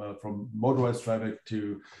from motorized traffic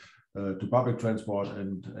to public transport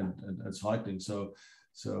and cycling. So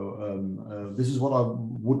this is what I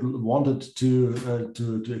wanted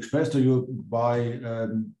to express to you by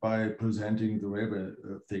presenting the railway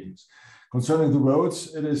things. Concerning the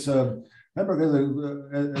roads, it is Hamburg is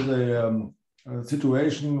a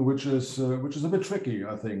situation which is a bit tricky,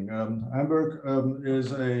 I think. Hamburg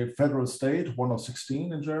is a federal state, one of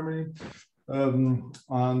 16 in Germany,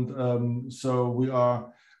 so we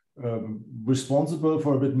are responsible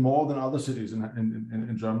for a bit more than other cities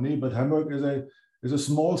in Germany. But Hamburg is a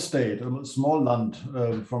small state, a small land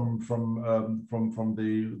from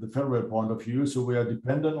the federal point of view. So we are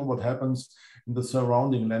dependent on what happens in the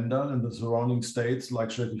surrounding Länder and the surrounding states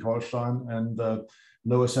like Schleswig-Holstein and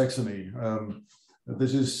Lower Saxony.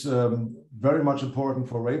 This is very much important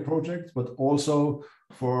for rail projects, but also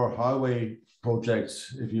for highway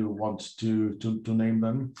projects, if you want to name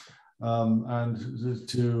them, and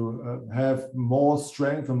to have more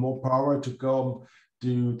strength and more power to go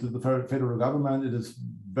to the federal government. It is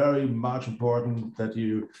very much important that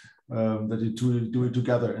you do it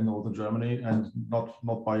together in northern Germany and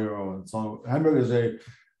not by your own. So Hamburg is an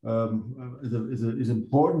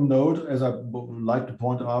important node, as I would like to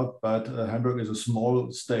point out, but Hamburg is a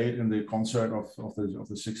small state in the concert of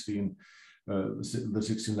the 16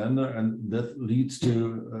 Länder, and that leads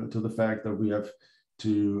to the fact that we have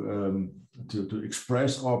to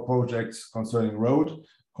express our projects concerning road,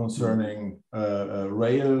 concerning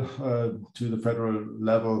rail to the federal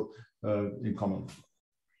level in common.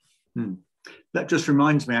 That just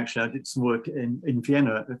reminds me, actually, I did some work in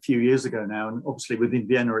Vienna a few years ago now, and obviously within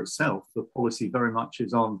Vienna itself, the policy very much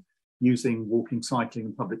is on using walking, cycling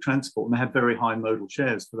and public transport, and they have very high modal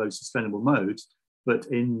shares for those sustainable modes. But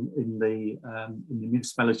in the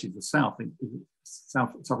municipality of the south, in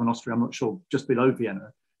southern Austria, I'm not sure, just below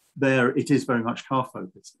Vienna, there it is very much car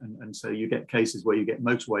focused, and so you get cases where you get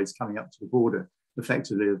motorways coming up to the border,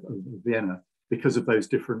 effectively of Vienna, because of those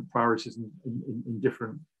different priorities in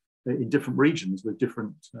different regions with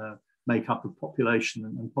different makeup of population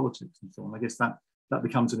and politics and so on. I guess that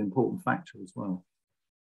becomes an important factor as well.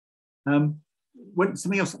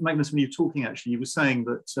 Something else, Magnus, when you were talking, actually, you were saying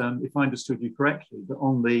that, if I understood you correctly, that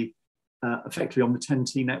on the effectively on the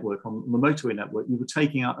 10T network, on the motorway network, you were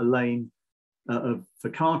taking out a lane for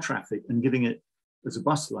car traffic and giving it as a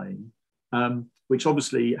bus lane, which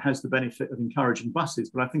obviously has the benefit of encouraging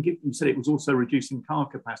buses. But I think you said it was also reducing car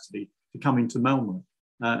capacity to come into Malmö,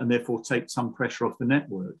 and therefore take some pressure off the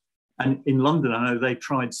network. And in London, I know they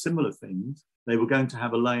tried similar things. They were going to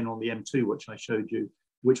have a lane on the M2, which I showed you,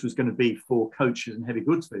 which was going to be for coaches and heavy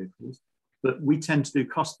goods vehicles. But we tend to do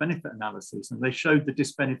cost-benefit analysis, and they showed the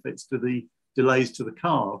disbenefits to the delays to the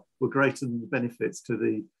car were greater than the benefits to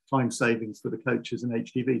the time savings for the coaches and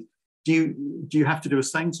HGVs. Do you have to do a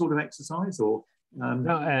same sort of exercise, or?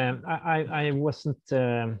 No, I wasn't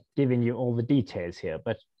giving you all the details here,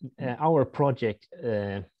 but our project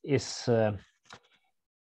is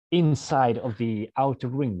inside of the outer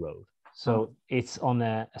ring road. So it's on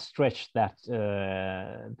a stretch that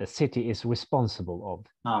the city is responsible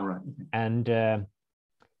of. Right. Okay. And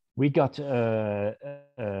we got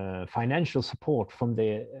financial support from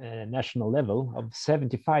the national level of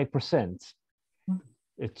 75%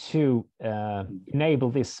 to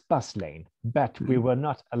enable this bus lane, but we were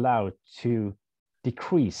not allowed to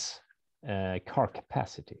decrease car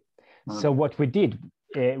capacity. So what we did,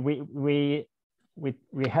 we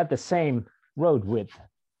had the same road width,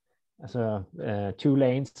 so 2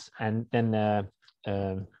 lanes, and then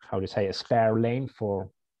how to say, a spare lane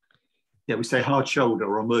for. Yeah, we say hard shoulder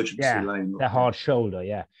or emergency lane. The hard shoulder,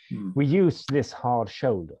 yeah. We used this hard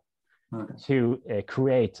shoulder to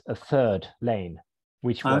create a 3rd lane,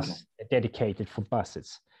 which was dedicated for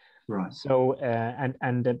buses. Right. So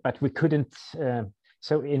but we couldn't.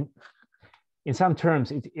 So in some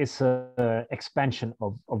terms, it is an expansion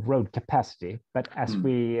of road capacity. But as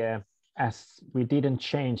we didn't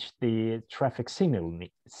change the traffic signaling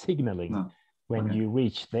when you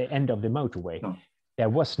reach the end of the motorway, there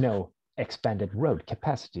was no expanded road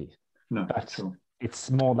capacity. No, but it's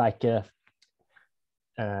more like a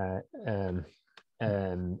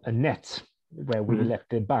net where we let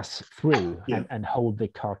the bus through and hold the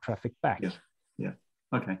car traffic back. Yeah.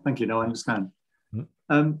 Okay. Thank you. No, I understand.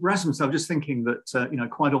 Rasmus, I'm just thinking that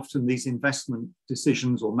quite often these investment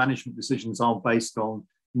decisions or management decisions are based on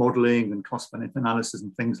modelling and cost-benefit analysis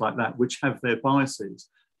and things like that, which have their biases.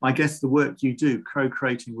 I guess the work you do,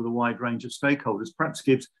 co-creating with a wide range of stakeholders, perhaps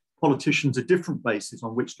gives politicians a different basis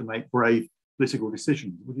on which to make brave political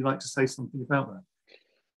decisions. Would you like to say something about that?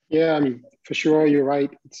 Yeah, I mean, for sure, you're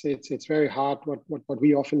right. It's very hard. What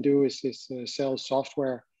we often do is sell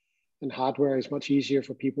software, and hardware is much easier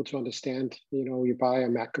for people to understand. You buy a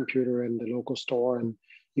Mac computer in the local store, and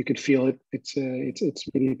you could feel it. It's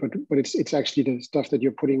really, but it's actually the stuff that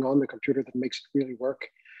you're putting on the computer that makes it really work.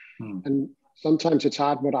 And sometimes it's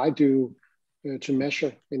hard. What I do to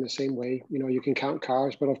measure in the same way. You can count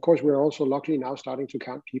cars, but of course we're also luckily now starting to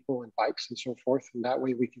count people and bikes and so forth. And that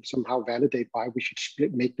way we can somehow validate why we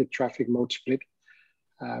should make the traffic mode split.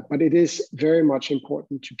 But it is very much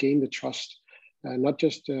important to gain the trust, not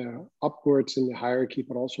just upwards in the hierarchy,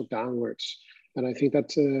 but also downwards. And I think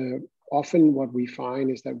that often what we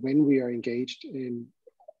find is that when we are engaged in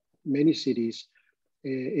many cities,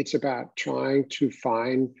 it's about trying to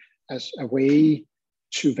find as a way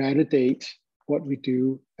to validate what we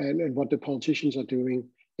do and what the politicians are doing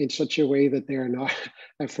in such a way that they are not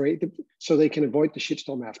afraid, so they can avoid the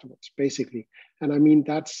shitstorm afterwards, basically. And I mean,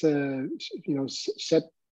 that's set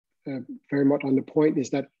very much on the point is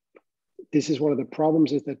that this is one of the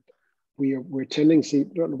problems is that we're tending to,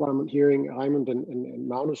 what I'm hearing Raymond and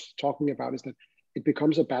Magnus talking about is that it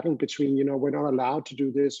becomes a battle between, we're not allowed to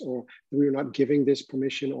do this, or we're not giving this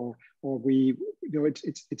permission, or we,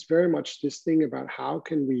 it's very much this thing about how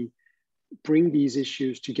can we bring these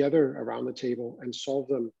issues together around the table and solve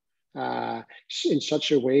them in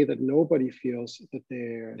such a way that nobody feels that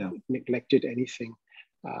they're neglected anything.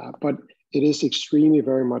 But it is extremely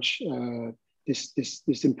very much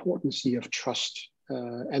this importance of trust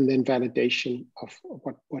and then validation of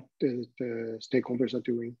what the stakeholders are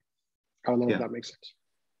doing. I don't know if that makes sense.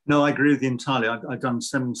 No, I agree with you entirely. I've done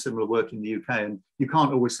some similar work in the UK, and you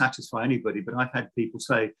can't always satisfy anybody, but I've had people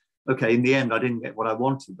say, okay, in the end, I didn't get what I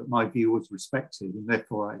wanted, but my view was respected, and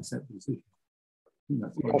therefore I accept the decision.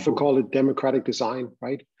 We often call it democratic design,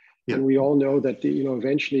 right? Yeah. And we all know that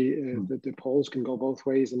eventually the polls can go both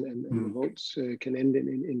ways, and the votes can end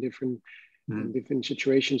in different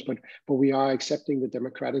situations. But we are accepting the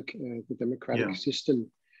democratic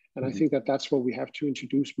system, and I think that that's what we have to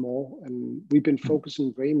introduce more. And we've been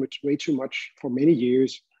focusing way too much for many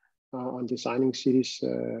years on designing cities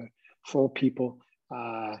for people.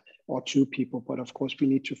 Or to people, but of course we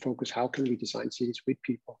need to focus how can we design cities with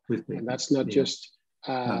people, and that's not just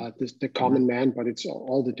the common man, but it's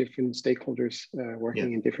all the different stakeholders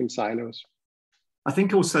working in different silos. I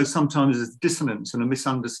think also sometimes there's dissonance and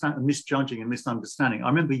a misjudging and misunderstanding. I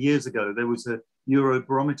remember years ago there was a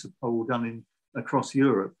Eurobarometer poll done across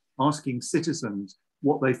Europe asking citizens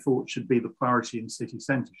what they thought should be the priority in city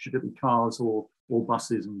centres. Should it be cars or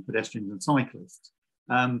buses and pedestrians and cyclists?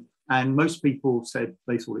 And most people said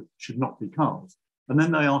they thought it should not be cars. And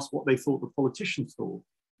then they asked what they thought the politicians thought.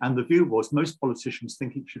 And the view was most politicians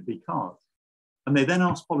think it should be cars. And they then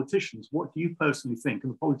asked politicians, what do you personally think?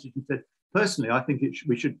 And the politicians said, personally, I think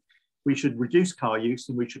we should reduce car use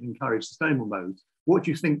and we should encourage sustainable modes. What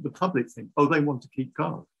do you think the public think? Oh, they want to keep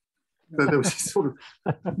cars. So there was this sort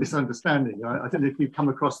of misunderstanding. I don't know if you've come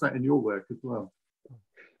across that in your work as well.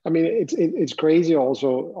 I mean, it's crazy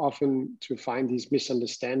also often to find these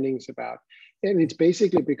misunderstandings about, and it's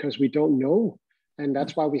basically because we don't know, and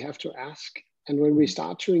that's why we have to ask. And when we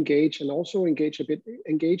start to engage and also engage a bit,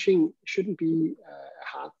 engaging shouldn't be a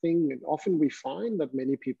hard thing. And often we find that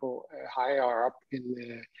many people higher up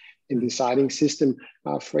in the deciding system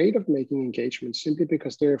are afraid of making engagements simply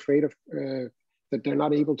because they're afraid of that they're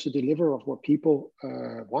not able to deliver of what people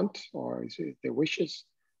want or their wishes.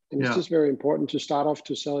 And it's just very important to start off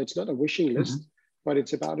to sell. It's not a wishing list, but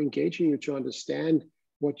it's about engaging you to understand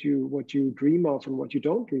what you dream of and what you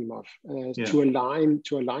don't dream of, to align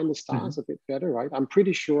the stars a bit better, right? I'm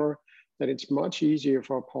pretty sure that it's much easier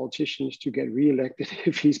for politicians to get reelected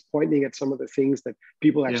if he's pointing at some of the things that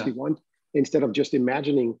people actually want instead of just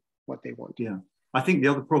imagining what they want. Yeah, I think the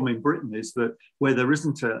other problem in Britain is that where there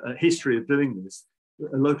isn't a history of doing this,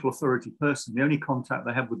 a local authority person, the only contact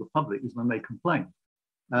they have with the public is when they complain.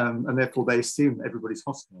 And therefore they assume that everybody's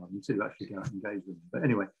hostile until you actually go out and engage with them. But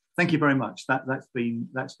anyway, thank you very much. That's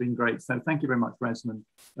been great. So thank you very much, Raymond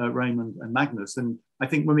and Magnus. And I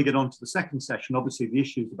think when we get on to the second session, obviously the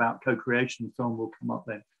issues about co-creation and so on will come up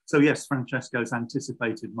then. So yes, Francesco's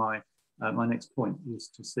anticipated my next point is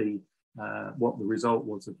to see what the result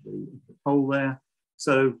was of the poll there.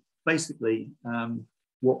 So basically,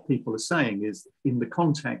 what people are saying is in the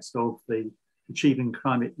context of the achieving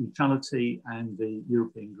climate neutrality and the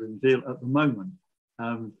European Green Deal at the moment,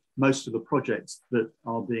 most of the projects that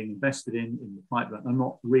are being invested in the pipeline are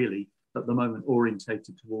not really at the moment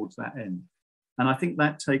orientated towards that end. And I think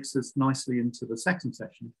that takes us nicely into the second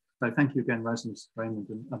session. So thank you again, Rasmus, Raymond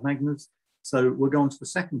and Magnus. So we'll go on to the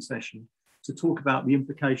second session to talk about the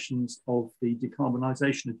implications of the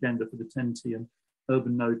decarbonisation agenda for the TEN-T and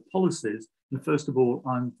urban node policies. And first of all,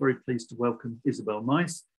 I'm very pleased to welcome Isabel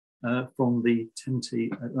Meis, from the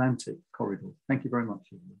TEN-T Atlantic corridor. Thank you very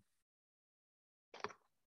much.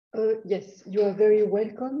 Yes, you are very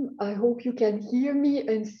welcome. I hope you can hear me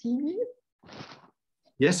and see me.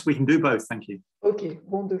 Yes, we can do both. Thank you. Okay,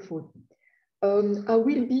 wonderful. I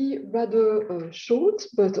will be rather short,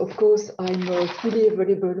 but of course, I'm fully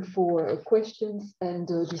available for questions and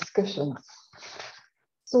discussions.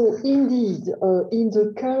 So indeed, in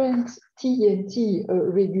the current TEN-T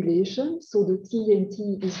regulation, so the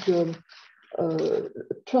TEN-T is the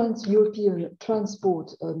Trans-European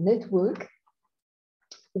transport network,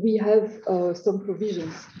 we have some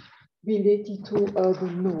provisions related to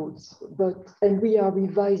urban nodes, and we are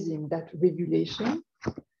revising that regulation.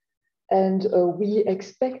 And we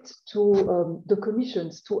expect the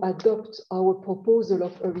commissions to adopt our proposal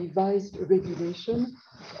of a revised regulation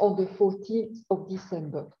on the 14th of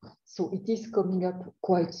December. So it is coming up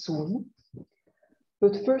quite soon.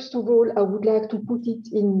 But first of all, I would like to put it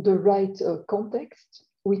in the right context,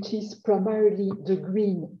 which is primarily the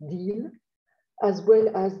Green Deal, as well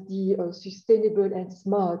as the sustainable and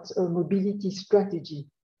smart mobility strategy,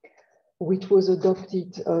 which was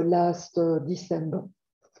adopted last December.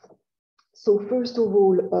 So first of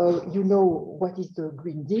all, you know what is the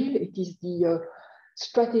Green Deal. It is the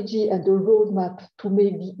strategy and the roadmap to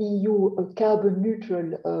make the EU a carbon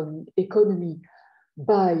neutral economy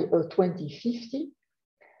by 2050.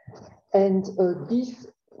 And this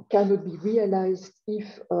cannot be realized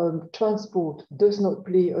if transport does not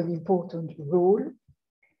play an important role.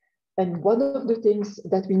 And one of the things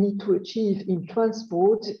that we need to achieve in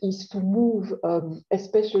transport is to move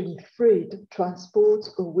especially freight transport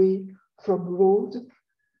away from road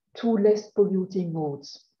to less polluting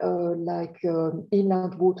modes, like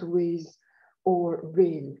inland waterways or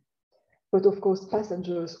rail. But of course,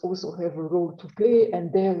 passengers also have a role to play,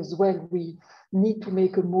 and there as well, we need to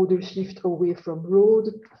make a modal shift away from road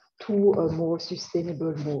to more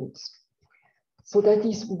sustainable modes. So that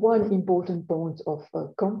is one important point of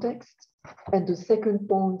context. And the second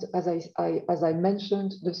point, as I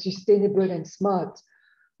mentioned, the sustainable and smart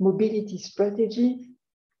mobility strategy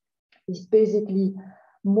is basically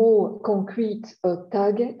more concrete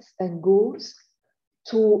targets and goals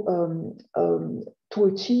to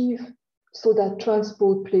achieve so that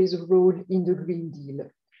transport plays a role in the Green Deal.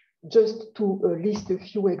 Just to list a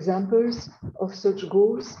few examples of such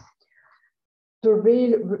goals, the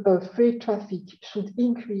rail freight traffic should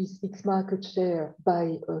increase its market share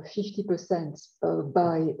by 50%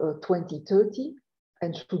 by 2030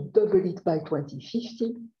 and should double it by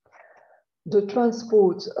 2050. The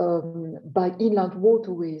transport by inland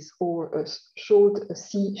waterways or short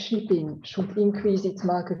sea shipping should increase its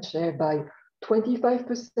market share by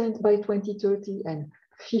 25% by 2030 and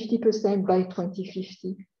 50% by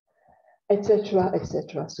 2050, etc.,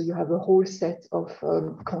 etc. So you have a whole set of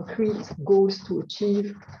concrete goals to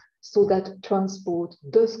achieve so that transport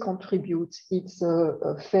does contribute its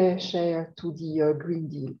fair share to the Green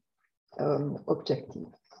Deal objective.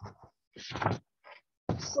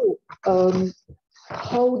 So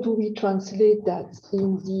how do we translate that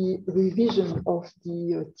in the revision of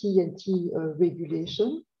the TNT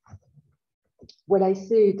regulation? Well, I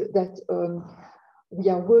said that we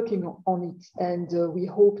are working on it, and we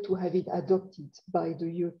hope to have it adopted by the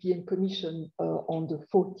European Commission on the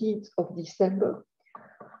 14th of December,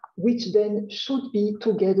 which then should be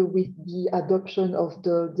together with the adoption of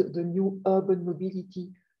the new urban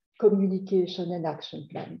mobility communication and action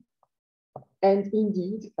plan. And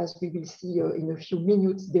indeed, as we will see in a few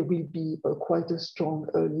minutes, there will be quite a strong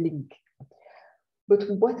link. But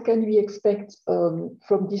what can we expect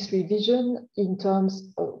from this revision in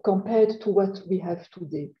terms compared to what we have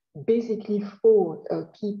today? Basically, four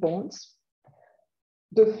key points.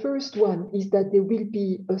 The first one is that there will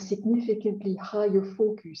be a significantly higher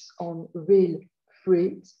focus on rail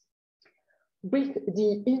freight with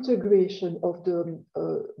the integration of the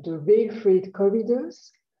rail freight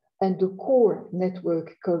corridors and the core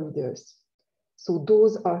network corridors. So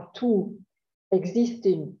those are two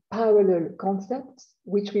existing parallel concepts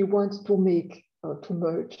which we want to make to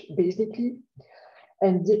merge basically,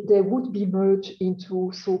 and they would be merged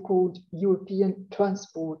into so-called European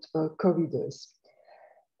transport corridors.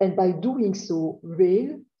 And by doing so,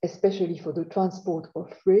 rail, especially for the transport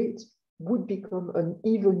of freight, would become an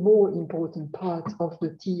even more important part of the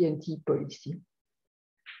TNT policy.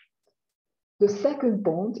 The second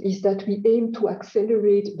point is that we aim to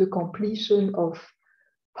accelerate the completion of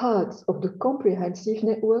parts of the comprehensive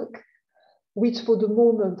network, which for the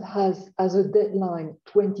moment has as a deadline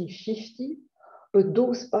 2050, but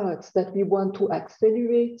those parts that we want to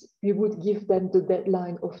accelerate, we would give them the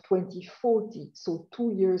deadline of 2040, so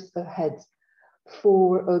 2 years ahead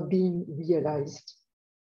for being realized.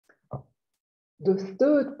 The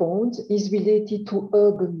third point is related to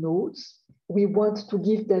urban nodes. We want to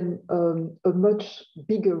give them a much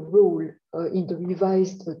bigger role in the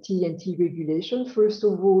revised TNT regulation. First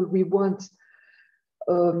of all, we want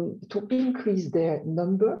to increase their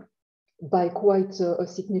number by quite a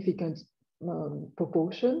significant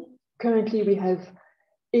proportion. Currently, we have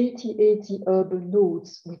 80 urban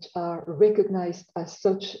nodes which are recognized as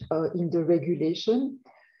such in the regulation.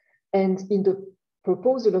 And in the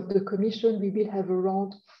proposal of the Commission, we will have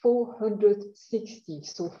around 460.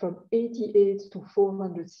 So from 88 to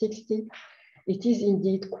 460, it is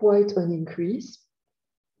indeed quite an increase.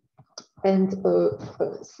 And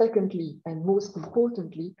secondly, and most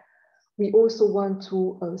importantly, we also want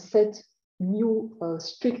to set new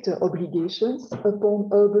stricter obligations upon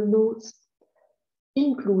urban nodes,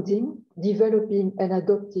 including developing and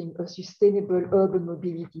adopting a sustainable urban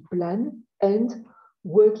mobility plan and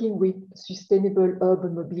working with sustainable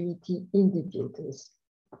urban mobility indicators.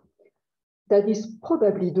 That is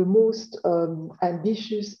probably the most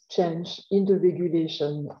ambitious change in the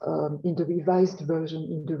regulation, in the revised version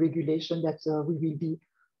in the regulation that we will be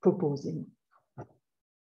proposing.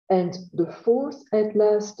 And the fourth and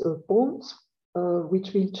last point,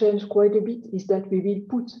 which will change quite a bit, is that we will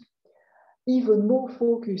put even more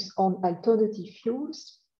focus on alternative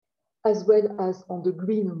fuels, as well as on the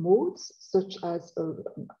greener modes, such as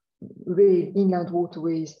rail, inland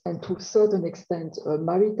waterways, and to a certain extent,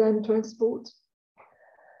 maritime transport.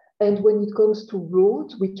 And when it comes to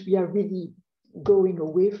road, which we are really going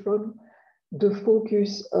away from, the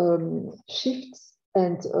focus shifts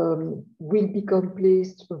and will become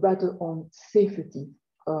placed rather on safety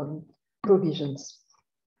provisions.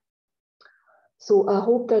 So I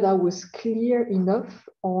hope that I was clear enough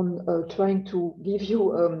on trying to give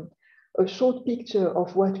you a short picture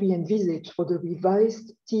of what we envisage for the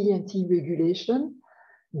revised TEN-T regulation,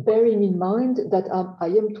 bearing in mind that I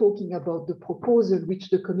am talking about the proposal which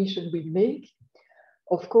the Commission will make.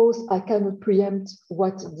 Of course, I cannot preempt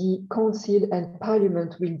what the Council and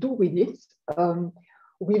Parliament will do with it.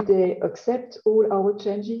 Will they accept all our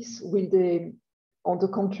changes? Will they, on the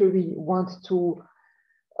contrary, want to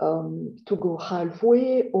go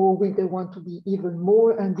halfway, or will they want to be even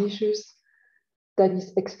more ambitious? That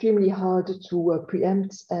is extremely hard to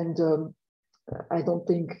preempt, and I don't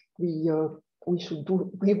think we should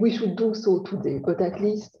do so today. But at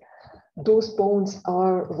least those points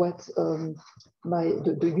are what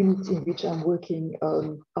the units in which I'm working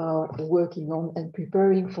are working on and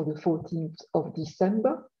preparing for the 14th of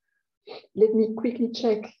December. Let me quickly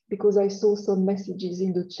check, because I saw some messages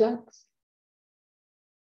in the chat.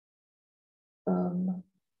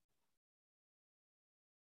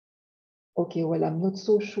 Okay, well, I'm not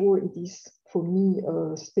so sure it is for me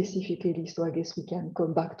specifically, so I guess we can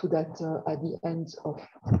come back to that at the end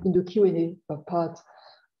in the Q&A part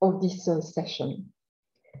of this session.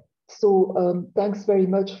 So thanks very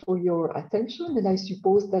much for your attention, and I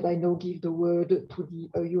suppose that I now give the word to the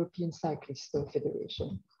European Cyclist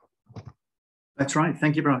Federation. That's right.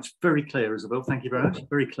 Thank you very much. Very clear, Isabel. Thank you very much.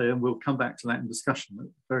 Very clear, and we'll come back to that in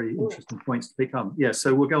discussion. Very interesting points to pick up. Yeah,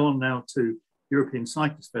 so we'll go on now to European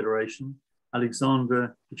Cyclist Federation.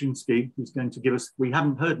 Alexander Kaczynski, who's going to give us, we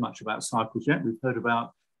haven't heard much about cycles yet. We've heard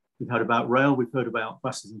about rail, we've heard about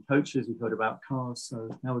buses and coaches, we've heard about cars. So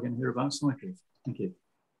now we're going to hear about cycles. Thank you.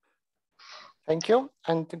 Thank you,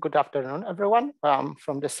 and good afternoon, everyone. I'm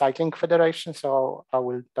from the Cycling Federation, so I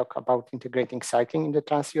will talk about integrating cycling in the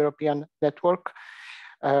Trans-European network.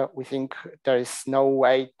 We think there is no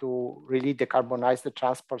way to really decarbonize the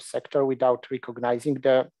transport sector without recognizing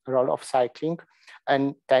the role of cycling.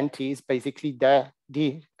 And TEN-T is basically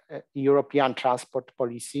the European transport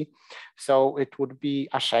policy. So it would be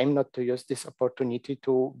a shame not to use this opportunity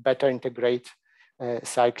to better integrate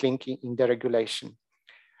cycling in the regulation.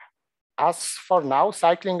 As for now,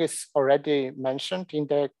 cycling is already mentioned in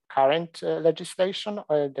the current legislation,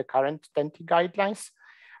 the current TEN-T guidelines.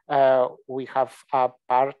 We have a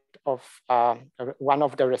part of one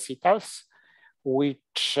of the recitals,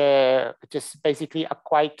 which it is basically a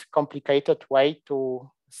quite complicated way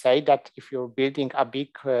to say that if you're building a big,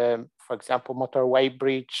 for example, motorway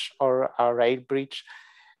bridge or a rail bridge,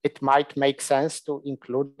 it might make sense to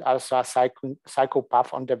include also a cycle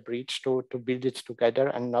path on the bridge to build it together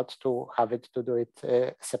and not to have it to do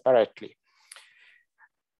it separately.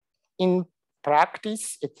 In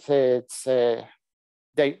practice, it's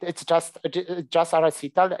just a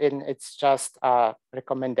recital, and it's just a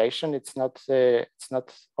recommendation. It's not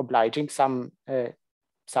obliging. Some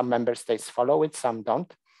member states follow it, some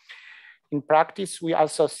don't. In practice, we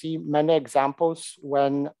also see many examples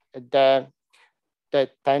when the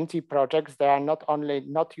TEN-T projects, they are not only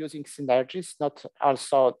not using synergies, not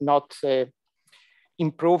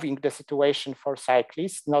improving the situation for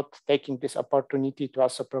cyclists, not taking this opportunity to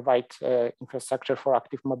also provide infrastructure for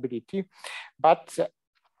active mobility, but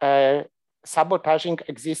sabotaging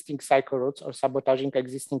existing cycle routes or sabotaging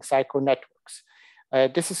existing cycle networks.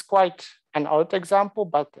 This is quite an old example,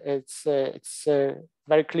 but it's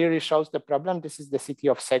very clearly shows the problem. This is the city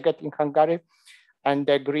of Szeged in Hungary. And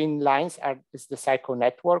the green lines is the cycle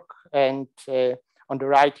network. And on the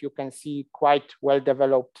right, you can see quite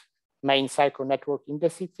well-developed main cycle network in the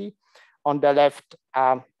city. On the left,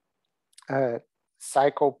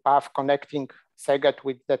 cycle path connecting Szeged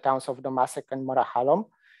with the towns of Domasek and Morahalom.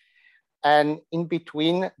 And in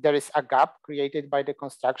between, there is a gap created by the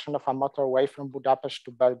construction of a motorway from Budapest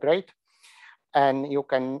to Belgrade. And you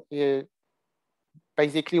can,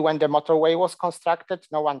 basically when the motorway was constructed,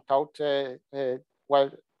 no one thought,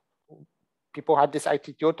 well, people had this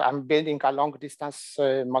attitude, I'm building a long distance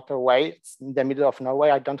motorway, it's in the middle of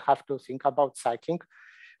Norway, I don't have to think about cycling.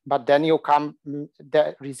 But then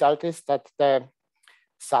the result is that the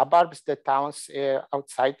suburbs, the towns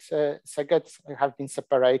outside Szeged have been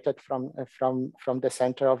separated from the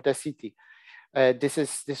center of the city. This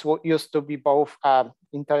used to be both a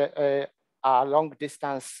long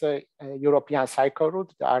distance European cycle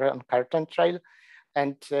route, the Iron Curtain Trail,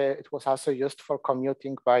 and it was also used for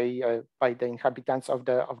commuting by the inhabitants of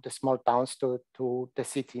the small towns to the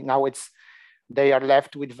city. Now they are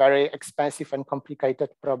left with very expensive and complicated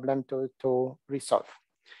problem to resolve.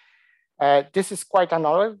 This is quite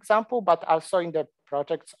another example, but also in the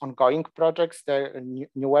ongoing projects, the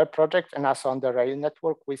newer projects, and also on the rail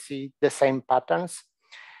network, we see the same patterns.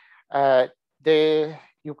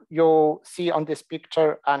 You see on this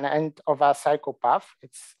picture an end of a cycle path.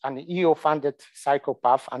 It's an EU-funded cycle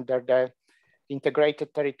path under the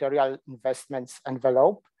Integrated Territorial Investments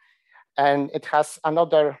envelope. And it has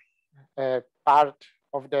another part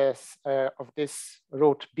of this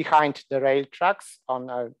route behind the rail tracks,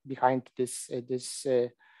 behind this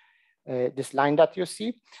line that you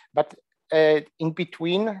see. But in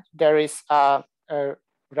between, there is a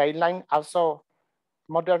rail line also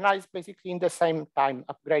modernized basically in the same time,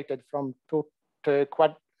 upgraded from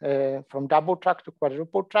double track to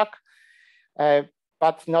quadruple track,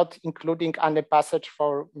 but not including any passage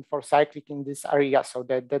for cycling in this area. So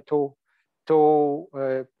the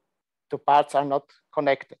two parts are not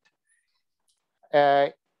connected.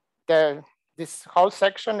 This whole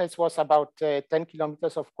section was about 10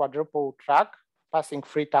 kilometers of quadruple track, passing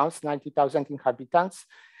 3 towns, 90,000 inhabitants.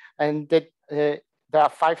 And there are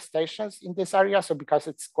 5 stations in this area, so because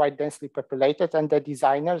it's quite densely populated, and the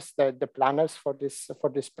designers, the planners for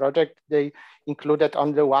this project, they included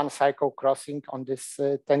only 1 cycle crossing on this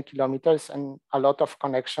 10 kilometers, and a lot of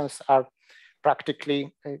connections are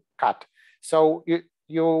practically cut. So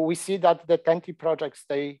we see that the TEN-T projects,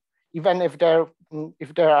 even if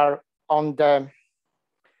they are on the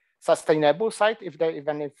sustainable side,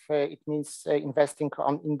 even if it means investing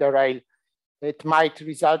in the rail, it might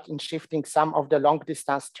result in shifting some of the long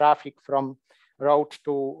distance traffic from road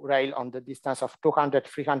to rail on the distance of 200,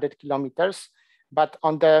 300 kilometers. But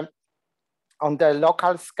on the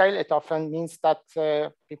local scale, it often means that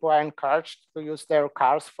people are encouraged to use their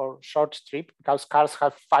cars for short trip, because cars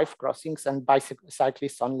have 5 crossings and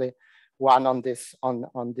cyclists only 1 on this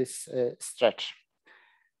stretch.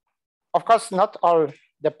 Of course, not all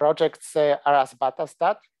the projects are as bad as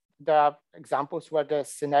that. There are examples where the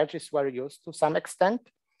synergies were used to some extent.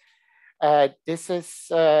 This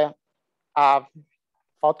is a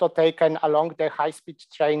photo taken along the high-speed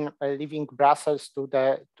train leaving Brussels to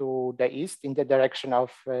the east in the direction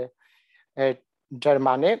of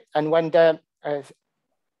Germany. And when the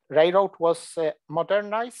railroad was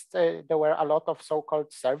modernized, there were a lot of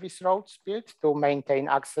so-called service roads built to maintain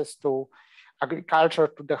access to agriculture,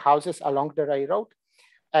 to the houses along the railroad.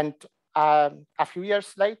 And a few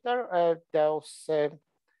years later, those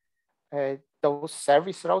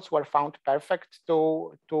service roads were found perfect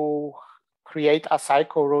to create a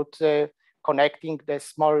cycle route connecting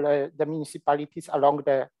the municipalities along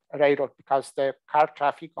the railroad, because the car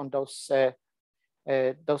traffic on those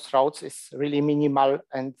roads is really minimal,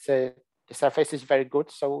 and the surface is very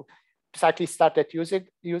good. So cyclists started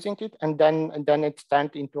using it, and then it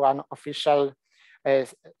turned into an official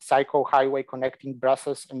cycle highway connecting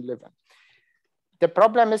Brussels and Leuven. The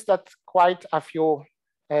problem is that quite a few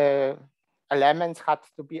elements had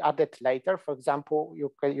to be added later. For example,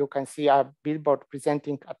 you can see a billboard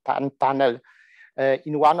presenting a tunnel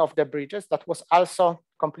in one of the bridges that was also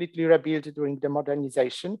completely rebuilt during the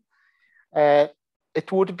modernization.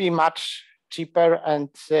 It would be much cheaper and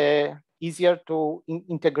easier to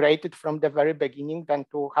integrate it from the very beginning than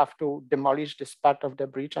to have to demolish this part of the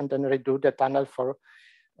bridge and then redo the tunnel for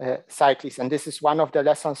cyclists. And this is one of the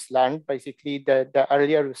lessons learned. Basically, the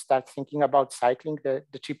earlier you start thinking about cycling, the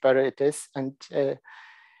cheaper it is. And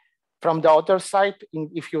from the other side,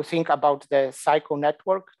 if you think about the cycle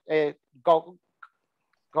network,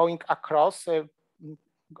 going across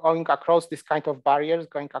this kind of barriers,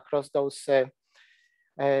 going across those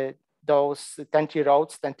those TEN-T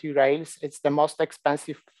roads, TEN-T rails, it's the most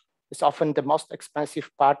expensive. It's often the most expensive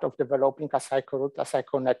part of developing a cycle route, a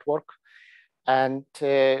cycle network, and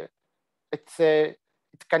the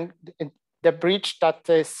bridge that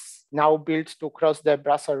is now built to cross the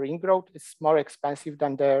Brussels Ring Road is more expensive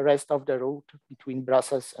than the rest of the route between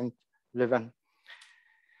Brussels and Leuven.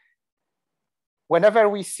 Whenever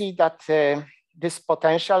we see that this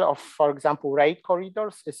potential of, for example, rail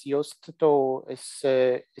corridors is used to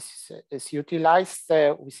is utilized,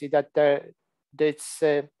 we see that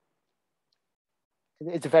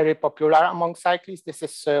it's very popular among cyclists. This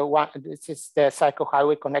is the cycle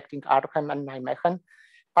highway connecting Arnhem and Nijmegen,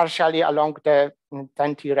 partially along the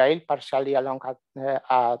TEN-T rail, partially along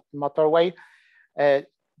a motorway.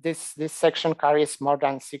 This section carries more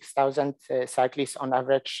than 6,000 cyclists on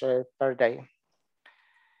average per day.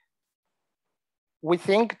 We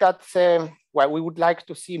think that well, we would like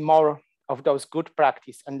to see more of those good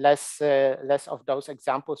practice and less of those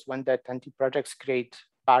examples when the TEN-T projects create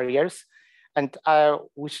barriers. And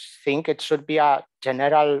we think it should be a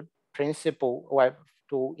general principle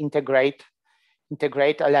to integrate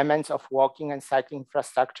elements of walking and cycling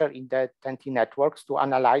infrastructure in the TEN-T networks to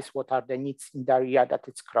analyze what are the needs in the area that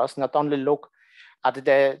it's crossed, not only look at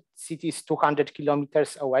the cities 200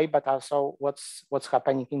 kilometers away, but also what's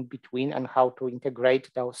happening in between and how to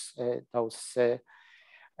integrate those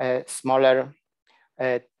smaller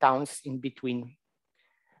towns in between.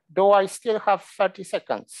 Do I still have 30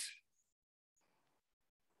 seconds?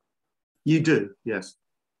 You do, yes.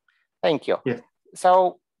 Thank you. Yeah.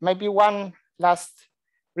 So maybe one last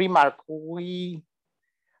remark. We,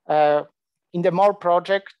 in the MORE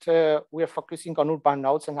project, we are focusing on urban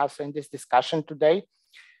nodes and also in this discussion today.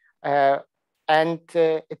 And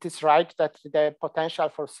it is right that the potential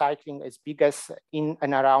for cycling is biggest in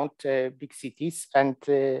and around big cities, and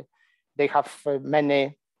they have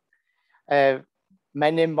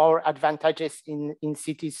many more advantages in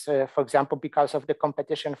cities, for example, because of the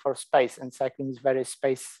competition for space, and cycling is very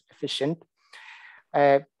space efficient.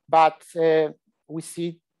 But we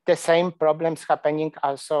see the same problems happening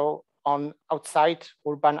also on outside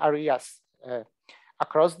urban areas.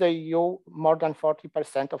 Across the EU, more than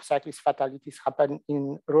 40% of cyclist fatalities happen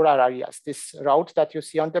in rural areas. This road that you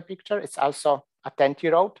see on the picture is also a TEN-T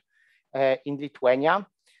road in Lithuania.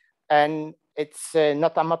 And it's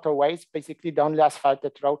not a motorway, it's basically the only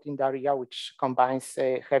asphalted road in the area which combines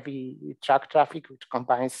heavy truck traffic, which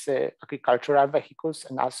combines agricultural vehicles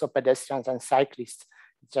and also pedestrians and cyclists,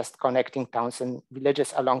 just connecting towns and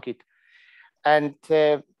villages along it. And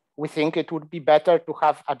we think it would be better to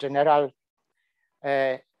have a general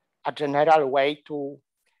way to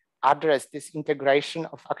address this integration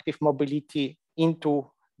of active mobility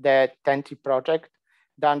into the TEN-T project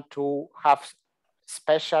than to have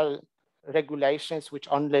special regulations which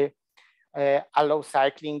only allow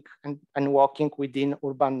cycling and walking within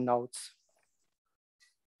urban nodes.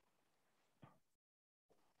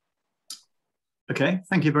 Okay,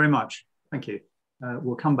 thank you very much. Thank you.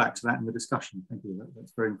 We'll come back to that in the discussion. Thank you,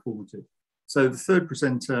 that's very informative. So the third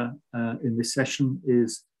presenter in this session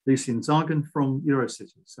is Lucien Zagen from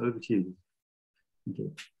Eurocities. So over to you. Thank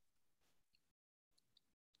you.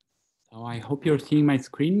 So I hope you're seeing my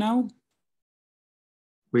screen now.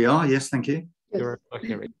 We are, yes, thank you. You're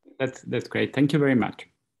okay. That's great. Thank you very much.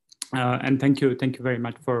 And thank you very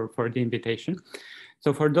much for the invitation.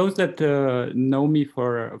 So for those that know me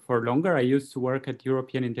for longer, I used to work at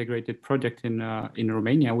European Integrated Project in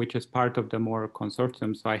Romania, which is part of the MORE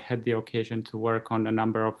consortium. So I had the occasion to work on a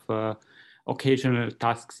number of occasional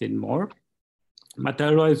tasks in MORE. But I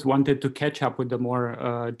always wanted to catch up with the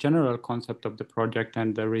more general concept of the project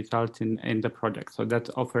and the results in the project. So that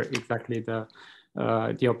offers exactly the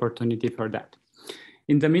opportunity for that.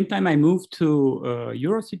 In the meantime, I moved to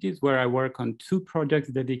Eurocities, where I work on 2 projects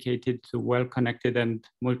dedicated to well-connected and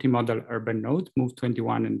multimodal urban nodes, Move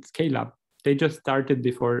 21 and Scale Up. They just started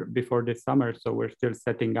before this summer, so we're still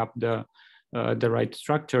setting up the right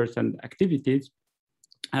structures and activities.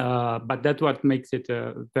 But that's what makes it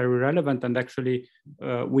very relevant. And actually,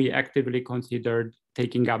 we actively considered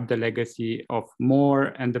taking up the legacy of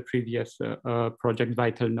MORE and the previous project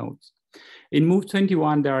Vital Nodes. In Move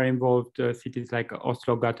 21, there are involved cities like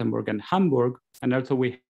Oslo, Gothenburg, and Hamburg. And also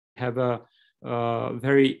we have a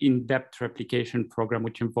very in-depth replication program,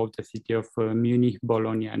 which involved the city of Munich,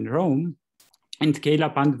 Bologna, and Rome. And Scale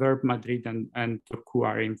Up, Antwerp, Madrid, and Turku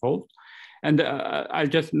are involved. And I'll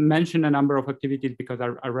just mention a number of activities because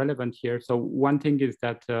are relevant here. So one thing is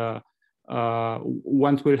that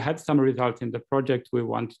once we'll have some results in the project, we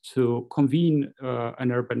want to convene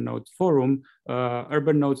an urban nodes forum.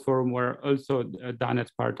 Urban nodes forum were also done as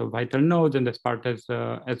part of Vital Nodes and as part as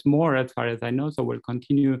more, as far as I know. So we'll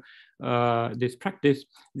continue this practice.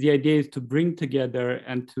 The idea is to bring together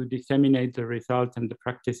and to disseminate the results and the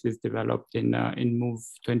practices developed in Move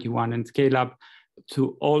 21 and Scale Up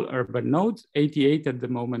to all urban nodes. 88 at the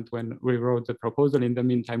moment when we wrote the proposal. In the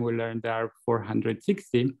meantime, we learned there are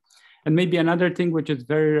 460. And maybe another thing which is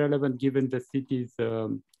very relevant given the cities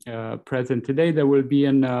present today, there will be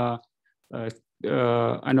an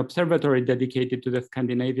observatory dedicated to the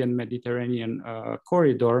Scandinavian Mediterranean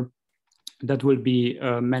corridor that will be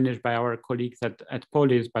managed by our colleagues at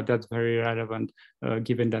Polis, but that's very relevant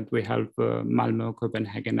given that we have Malmö,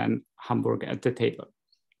 Copenhagen, and Hamburg at the table.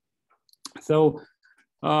 So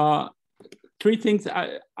three things.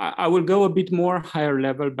 I will go a bit more higher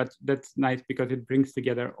level, but that's nice because it brings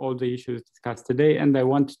together all the issues discussed today. And I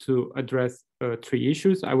want to address three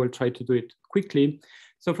issues. I will try to do it quickly.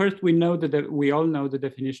 So first, we know that we all know the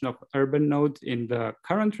definition of urban nodes in the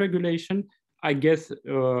current regulation. I guess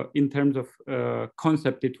in terms of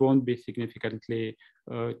concept, it won't be significantly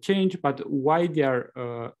changed, but why they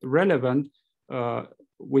are relevant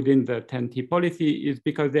within the TEN-T policy is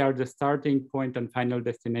because they are the starting point and final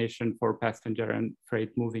destination for passenger and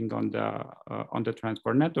freight moving on the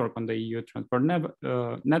transport network, on the EU transport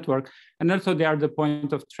network, and also they are the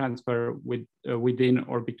point of transfer within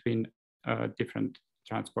or between different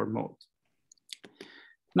transport modes.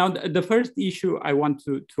 Now, the first issue I want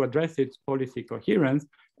to address is policy coherence.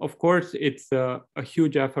 Of course, it's a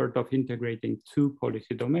huge effort of integrating two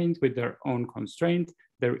policy domains with their own constraints.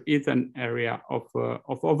 There is an area of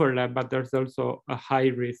overlap, but there's also a high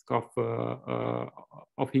risk of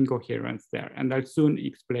incoherence there. And I'll soon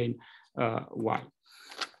explain why.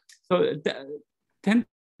 So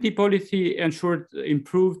TEN-T policy ensured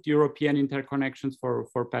improved European interconnections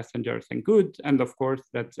for passengers and goods. And of course,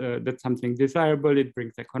 that's something desirable. It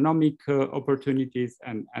brings economic opportunities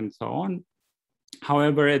and so on.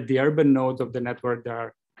 However, at the urban nodes of the network, there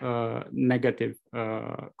are negative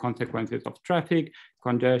consequences of traffic,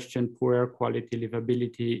 congestion, poor quality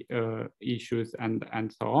livability issues,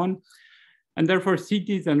 and so on. And therefore,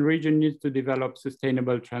 cities and regions need to develop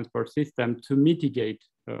sustainable transport systems to mitigate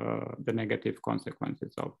the negative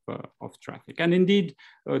consequences of traffic. And indeed,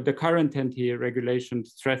 the current TEN-T regulation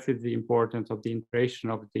stresses the importance of the integration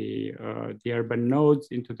of the urban nodes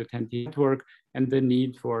into the TEN-T network and the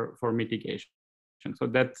need for mitigation. So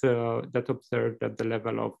that's observed at the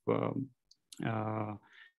level of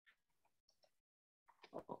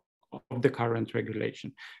the current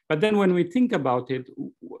regulation. But then when we think about it,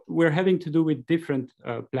 we're having to do with different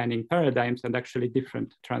planning paradigms and actually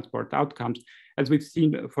different transport outcomes, as we've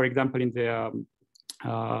seen, for example, in the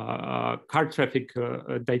car traffic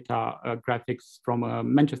data graphics from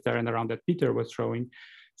Manchester and around that Peter was showing.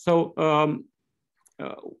 So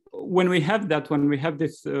when we have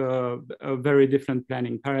this very different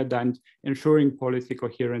planning paradigms, ensuring policy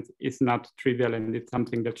coherence is not trivial, and it's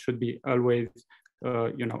something that should be always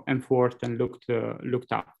enforced and looked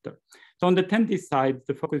after. So on the TEN-T side,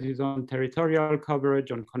 the focus is on territorial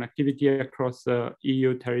coverage, on connectivity across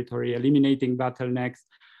EU territory, eliminating bottlenecks,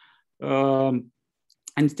 and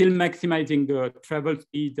still maximizing travel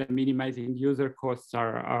speeds and minimizing user costs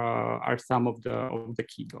are some of the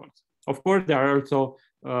key goals. Of course, there are also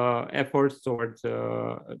efforts towards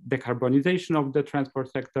decarbonization of the transport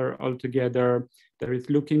sector altogether. There is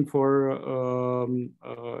looking for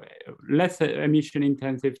less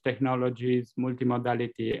emission-intensive technologies,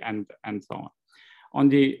 multimodality, and so on. On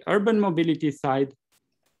the urban mobility side,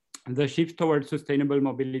 the shift towards sustainable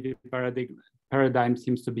mobility paradigm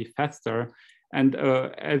seems to be faster. And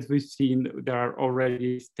as we've seen, there are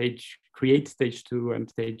already stage 2 and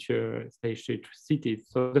stage 3 cities.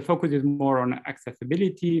 So the focus is more on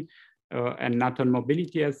accessibility and not on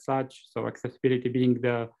mobility as such. So accessibility being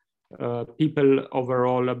the people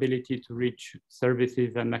overall ability to reach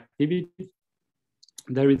services and activities.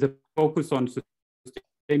 There is a focus on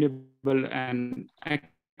sustainable and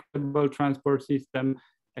equitable transport system,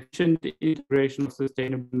 efficient integration of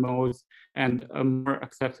sustainable modes, and a more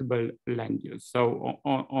accessible land use. So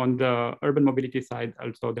on the urban mobility side,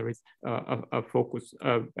 also there is a focus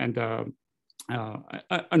and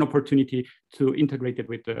an opportunity to integrate it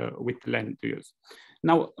with land use.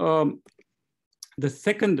 Now, the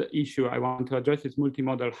second issue I want to address is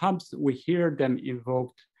multimodal hubs. We hear them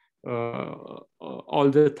invoked all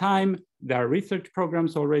the time. There are research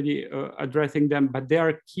programs already addressing them, but they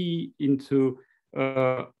are key into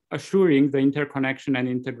assuring the interconnection and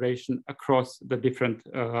integration across the different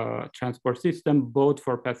transport system, both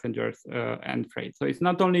for passengers and freight. So it's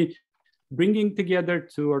not only bringing together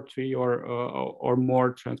 2 or 3 or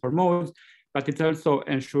more transport modes, but it's also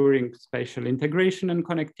ensuring spatial integration and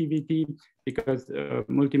connectivity, because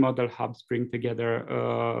multimodal hubs bring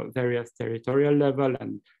together various territorial level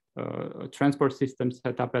and transport systems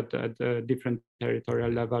set up at a different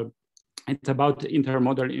territorial level. It's about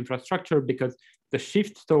intermodal infrastructure, because the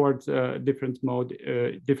shift towards different modes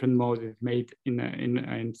is made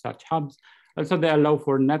in such hubs. Also, they allow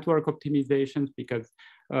for network optimizations, because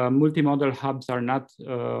multimodal hubs are not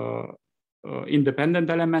independent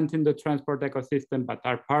element in the transport ecosystem, but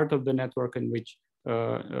are part of the network in which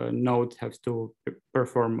nodes have to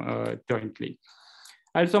perform jointly.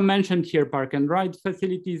 I also mentioned here park and ride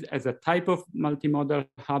facilities as a type of multimodal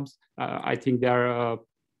hubs. I think they are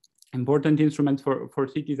important instruments for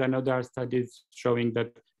cities. I know there are studies showing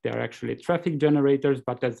that they are actually traffic generators,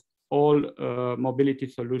 but as all mobility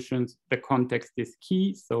solutions, the context is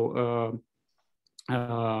key. So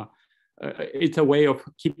it's a way of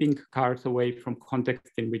keeping cars away from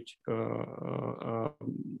context in which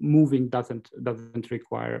moving doesn't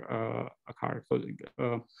require a car. So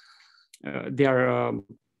they are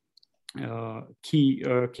key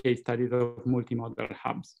case studies of multimodal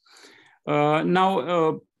hubs.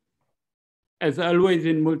 Now, as always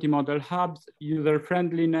in multimodal hubs, user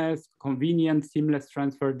friendliness, convenience, seamless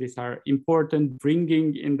transfer, these are important.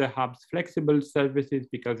 Bringing in the hubs flexible services,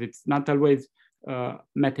 because it's not always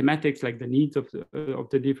mathematics, like the needs of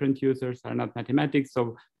the different users are not mathematics.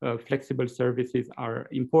 So flexible services are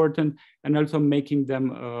important, and also making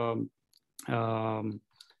them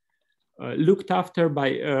looked after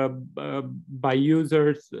by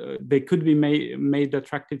users. They could be made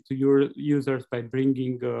attractive to your users by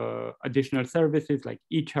bringing additional services like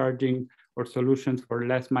e-charging or solutions for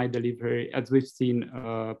last mile delivery, as we've seen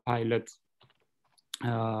pilots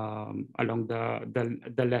along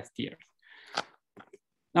the last years.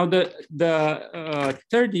 Now, the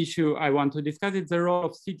third issue I want to discuss is the role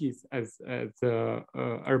of cities as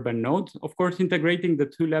urban nodes. Of course, integrating the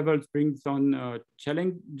 2 levels brings on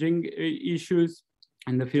challenging issues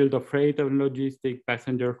in the field of freight and logistics,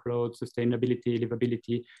 passenger flow, sustainability,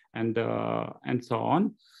 livability, and so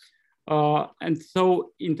on. And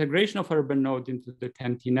so integration of urban nodes into the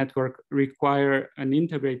TEN-T network require an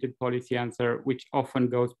integrated policy answer, which often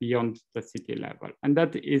goes beyond the city level. And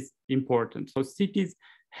that is important. So cities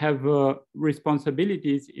have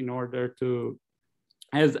responsibilities in order to,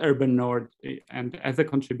 as urban node and as a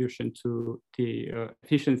contribution to the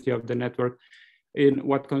efficiency of the network, in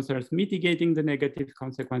what concerns mitigating the negative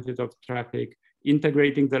consequences of traffic,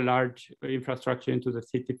 integrating the large infrastructure into the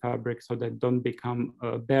city fabric so that don't become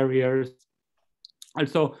barriers.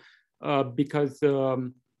 Also, because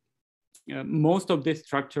most of this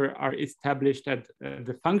structure are established at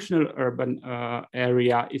the functional urban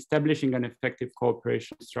area, establishing an effective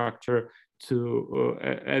cooperation structure to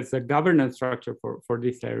as a governance structure for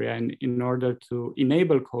this area, and in order to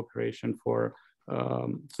enable cooperation for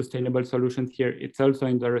sustainable solutions here, it's also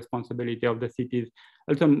in the responsibility of the cities.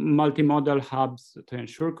 Also, multimodal hubs to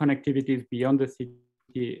ensure connectivities beyond the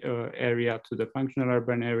city area to the functional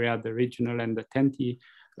urban area, the regional and the TEN-T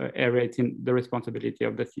area. It's in the responsibility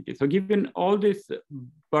of the city. So given all this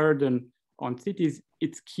burden on cities,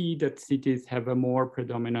 it's key that cities have a more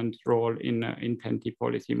predominant role in TEN-T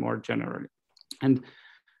policy more generally. And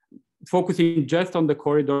focusing just on the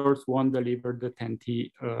corridors won't deliver the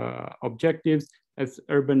TEN-T objectives, as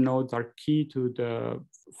urban nodes are key to the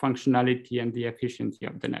functionality and the efficiency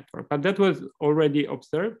of the network. But that was already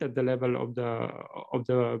observed at the level of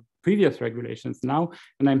the previous regulations now,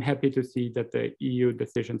 and I'm happy to see that the EU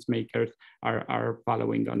decisions makers are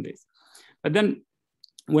following on this. But then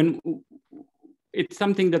when it's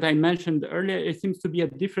something that I mentioned earlier, it seems to be a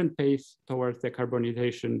different pace towards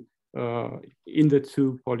decarbonization in the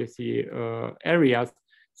 2 policy areas.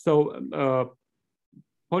 So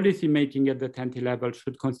policy making at the TEN-T level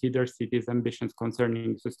should consider cities' ambitions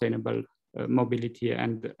concerning sustainable mobility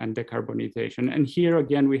and decarbonization. And here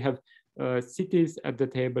again, we have cities at the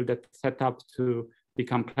table that set up to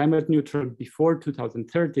become climate neutral before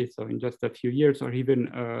 2030, so in just a few years, or even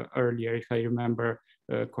earlier, if I remember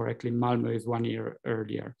correctly, Malmö is 1 year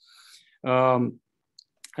earlier.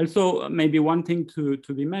 Also, maybe one thing to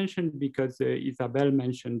be mentioned, because Isabel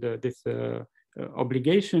mentioned this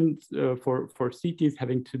obligations for cities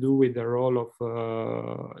having to do with the role of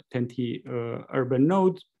TEN-T urban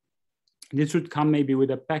nodes. This should come maybe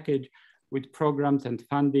with a package with programs and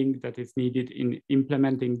funding that is needed in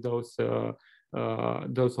implementing those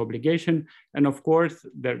obligations. And of course,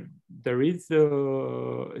 there is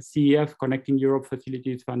CEF, Connecting Europe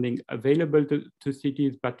Facilities funding available to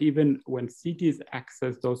cities, but even when cities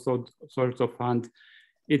access those sorts of funds,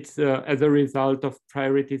 it's as a result of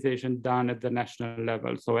prioritization done at the national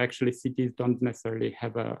level. So actually cities don't necessarily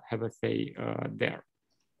have a say there.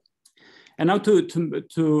 And now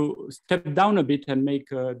to step down a bit and make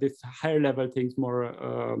this higher level things more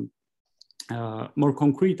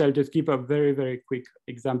concrete, I'll just give a very, very quick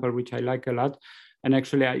example, which I like a lot. And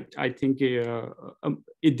actually, I think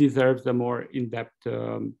it deserves a more in-depth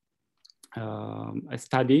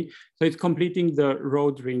study. So it's completing the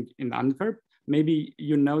road ring in Antwerp. Maybe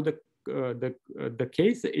you know the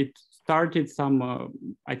case. It started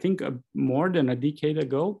I think more than a decade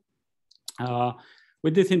ago,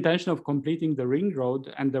 with this intention of completing the ring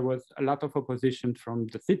road, and there was a lot of opposition from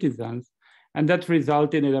the citizens, and that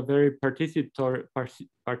resulted in a very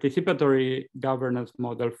participatory governance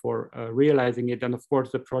model for realizing it. And of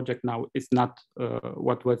course, the project now is not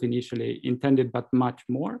what was initially intended, but much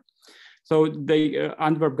more. So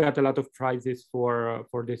Antwerp got a lot of prizes for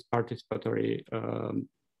this participatory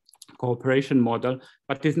cooperation model,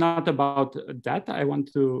 but it's not about that I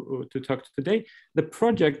want to talk today. The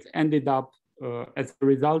project ended up as a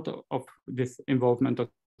result of this involvement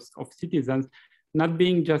of citizens, not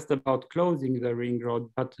being just about closing the ring road,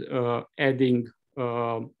 but adding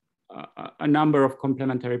a number of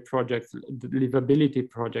complementary projects, the livability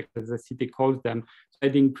projects, as the city calls them,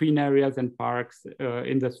 adding green areas and parks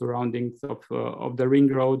in the surroundings of the ring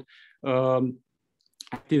road,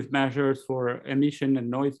 active measures for emission and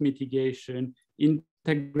noise mitigation,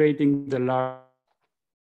 integrating the large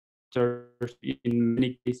in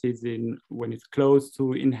many cases when it's close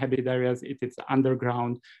to inhabited areas, it's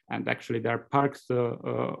underground, and actually there are parks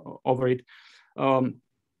over it.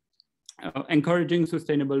 Encouraging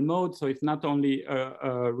sustainable modes, so it's not only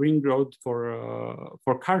a ring road for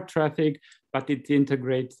car traffic, but it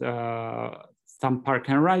integrates some park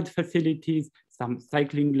and ride facilities, some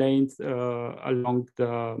cycling lanes along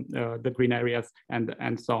the green areas,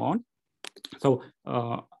 and so on. So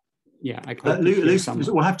yeah,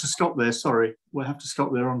 we'll have to stop there. Sorry, we'll have to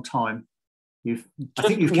stop there on time. I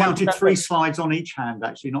think you've counted 3 slides on each hand,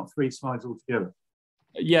 actually, not 3 slides altogether.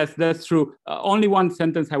 Yes, that's true. Only one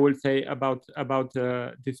sentence I will say about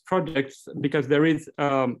these projects, because there is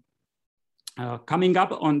coming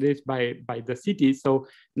up on this by the city. So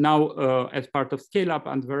now, as part of Scale Up,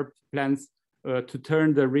 Antwerp plans to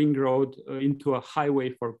turn the ring road into a highway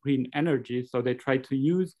for green energy. So they try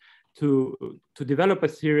to develop a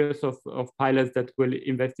series of pilots that will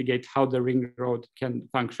investigate how the ring road can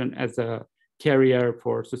function as a carrier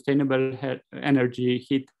for sustainable energy,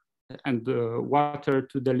 heat, and water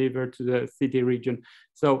to deliver to the city region.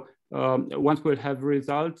 So once we'll have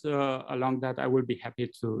results along that, I will be happy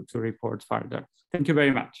to report further. Thank you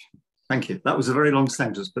very much. Thank you. That was a very long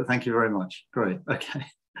sentence, but thank you very much. Great. Okay.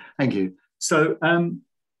 Thank you. So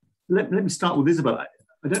let me start with Isabel.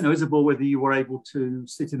 I don't know, Isabel, whether you were able to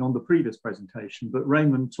sit in on the previous presentation, but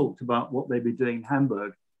Raymond talked about what they'd be doing in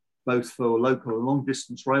Hamburg, both for local and long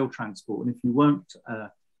distance rail transport. And if you weren't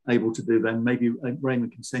able to do then, maybe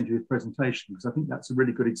Raymond can send you a presentation, because I think that's a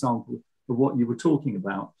really good example of what you were talking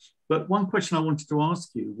about. But one question I wanted to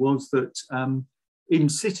ask you was that in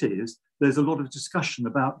cities, there's a lot of discussion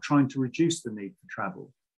about trying to reduce the need for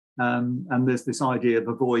travel. And there's this idea of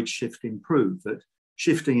avoid, shift, improve, that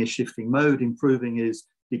shifting is shifting mode, improving is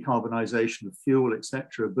decarbonisation of fuel,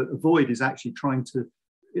 etc. But avoid is actually trying to,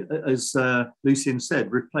 as Lucien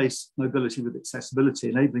said, replace mobility with accessibility,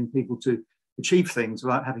 enabling people to achieve things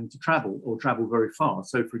without having to travel or travel very far.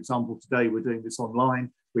 So for example, today we're doing this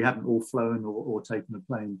online. We haven't all flown or taken a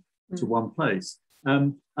plane to one place.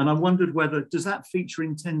 And I wondered whether, does that feature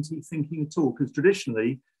in TEN-T thinking at all? Because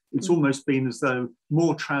traditionally, it's almost been as though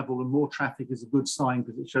more travel and more traffic is a good sign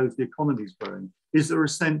because it shows the economy is growing. Is there a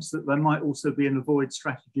sense that there might also be an avoid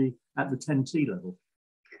strategy at the TEN-T level?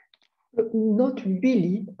 Not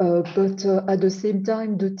really, but at the same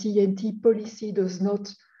time, the TEN-T policy does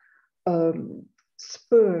not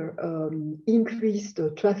spur increased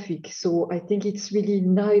traffic. So I think it's really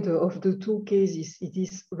neither of the two cases. It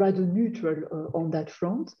is rather neutral on that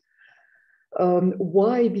front.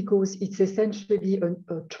 Why? Because it's essentially a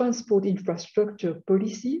transport infrastructure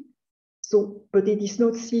policy. So, but it is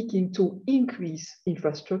not seeking to increase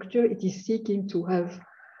infrastructure. It is seeking to have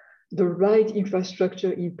the right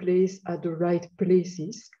infrastructure in place at the right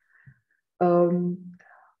places.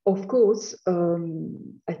 Of course,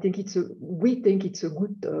 I think we think it's a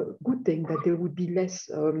good thing that there would be less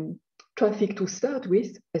traffic to start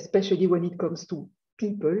with, especially when it comes to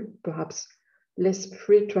people. Perhaps less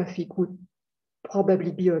freight traffic would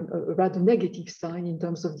probably be a rather negative sign in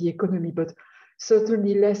terms of the economy, but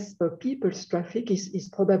certainly less people's traffic is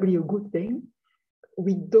probably a good thing.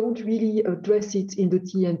 We don't really address it in the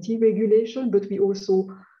TNT regulation, but we also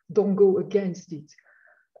don't go against it.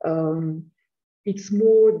 It's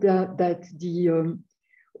more that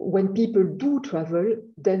when people do travel,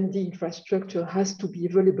 then the infrastructure has to be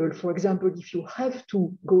available. For example, if you have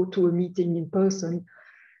to go to a meeting in person,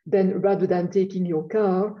 then rather than taking your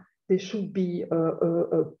car, there should be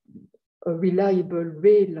a reliable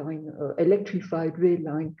rail line, electrified rail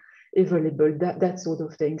line available, that sort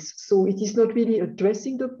of things. So it is not really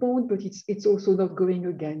addressing the point, but it's also not going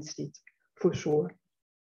against it, for sure.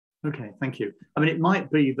 Okay, thank you. I mean, it might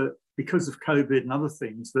be that because of COVID and other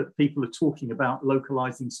things that people are talking about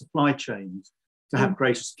localizing supply chains to have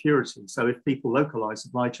greater security. So if people localize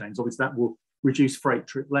supply chains, obviously that will reduce freight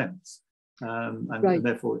trip lengths. And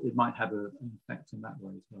therefore it might have an effect in that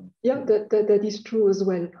way as well. Yeah, that is true as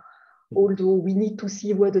well. Although we need to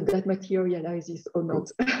see whether that materializes or not.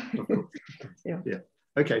 Of course. Yeah.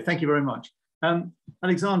 Okay, thank you very much.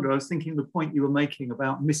 Alexandra, I was thinking the point you were making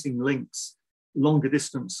about missing links, longer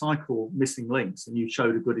distance cycle missing links, and you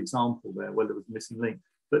showed a good example there where there was a missing link.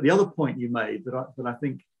 But the other point you made that I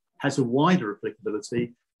think has a wider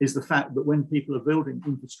applicability is the fact that when people are building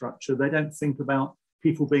infrastructure, they don't think about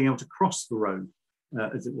people being able to cross the road,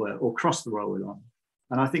 as it were, or cross the railway line.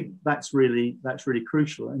 And I think that's really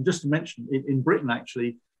crucial. And just to mention, in Britain,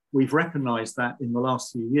 actually, we've recognised that in the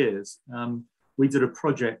last few years. We did a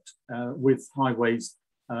project with Highways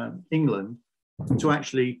England to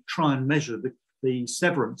actually try and measure the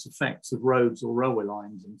severance effects of roads or railway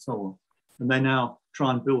lines and so on. And they now try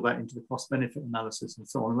and build that into the cost-benefit analysis and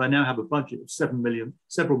so on. And they now have a budget of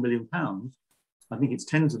several million pounds, I think it's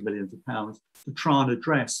tens of millions of pounds, to try and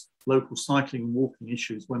address local cycling and walking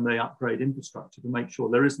issues when they upgrade infrastructure to make sure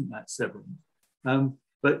there isn't that severance.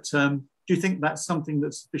 But do you think that's something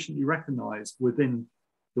that's sufficiently recognised within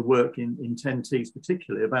the work in 10Ts,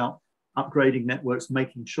 particularly about upgrading networks,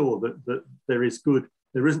 making sure that they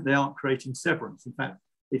aren't creating severance? In fact,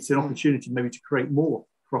 it's an opportunity maybe to create more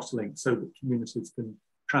cross-links so that communities can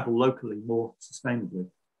travel locally more sustainably.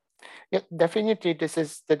 Yeah, definitely this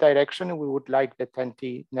is the direction we would like the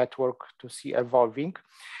 10T network to see evolving.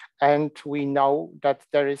 And we know that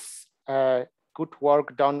there is good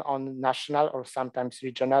work done on national or sometimes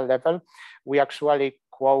regional level. We actually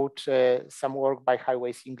quote some work by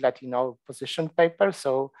Highways England in our position paper.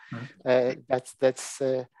 So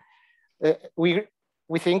we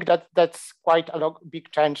think that that's quite a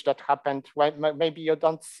big change that happened. Maybe you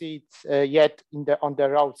don't see it yet on the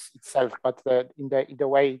roads itself, but in the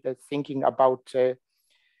way that thinking about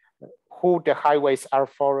who the highways are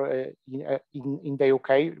for in the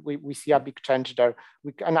UK, we see a big change there.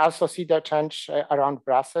 We can also see the change around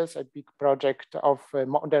Brussels, a big project of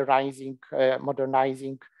modernizing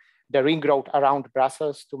the ring road around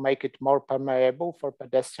Brussels to make it more permeable for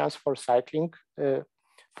pedestrians, for cycling,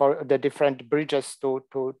 for the different bridges to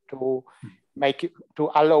make it,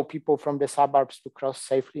 to allow people from the suburbs to cross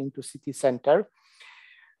safely into city center.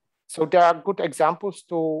 So there are good examples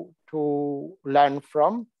to learn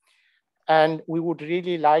from. And we would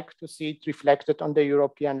really like to see it reflected on the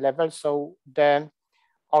European level. So the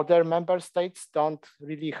other member states don't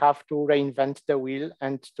really have to reinvent the wheel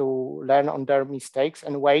and to learn on their mistakes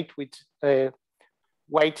and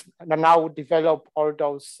now develop all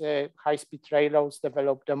those high-speed railroads,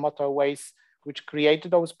 develop the motorways, which create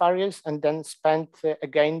those barriers, and then spend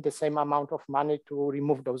again the same amount of money to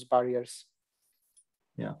remove those barriers.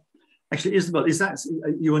 Yeah. Actually, Isabel,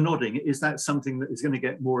 you were nodding, is that something that is going to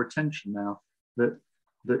get more attention now, that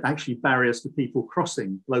actually barriers to people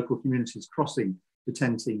crossing, local communities crossing the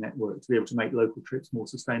 10T network to be able to make local trips more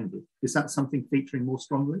sustainably? Is that something featuring more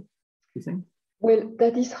strongly, do you think? Well,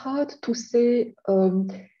 that is hard to say.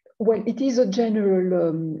 Well, it is a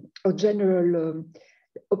general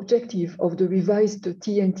objective of the revised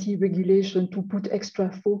TNT regulation to put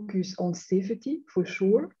extra focus on safety, for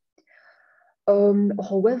sure.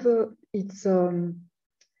 However, it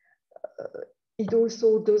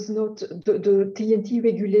also does not, the TNT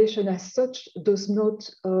regulation as such does not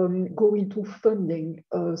go into funding.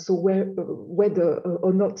 So whether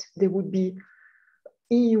or not there would be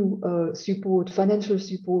EU support, financial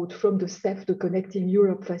support from the CEF, the Connecting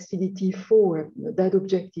Europe facility for that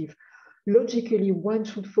objective. Logically, one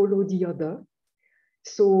should follow the other.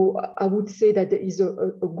 So I would say that there is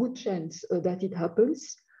a good chance that it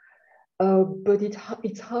happens. But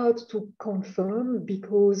it's hard to confirm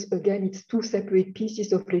because, again, it's two separate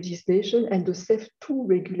pieces of legislation, and the CEF2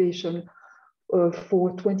 regulation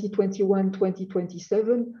for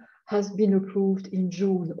 2021-2027 has been approved in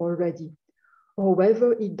June already.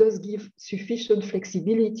 However, it does give sufficient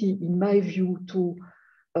flexibility, in my view, to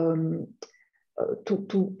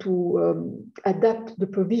adapt the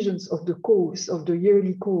provisions of the calls, of the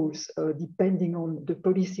yearly calls, depending on the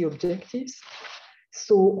policy objectives.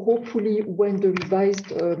 So hopefully when the revised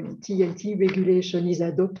TNT regulation is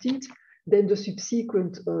adopted, then the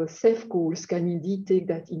subsequent CEF calls can indeed take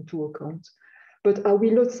that into account. But I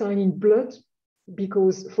will not sign in blood,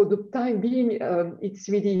 because for the time being, it's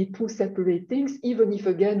really two separate things, even if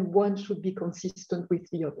again, one should be consistent with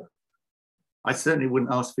the other. I certainly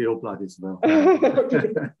wouldn't ask for your blood, Isabel.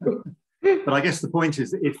 Okay. But I guess the point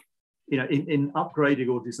is that if, you know, in upgrading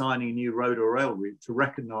or designing a new road or rail route, to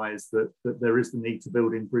recognise that there is the need to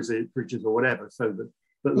build in bridges or whatever, so that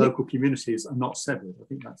local communities are not severed. I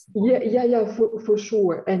think that's the point. Yeah, for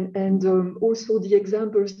sure. And also the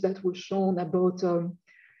examples that were shown about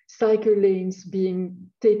cycle lanes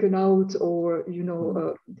being taken out, or, you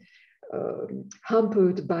know,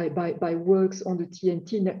 hampered by works on the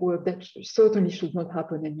TNT network, that certainly should not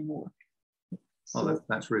happen anymore. So, oh,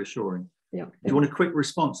 that's reassuring. Yeah. Do you want a quick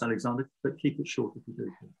response, Alexander? But keep it short if you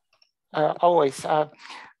do. Always.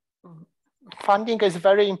 Funding is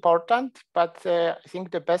very important, but I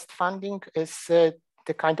think the best funding is the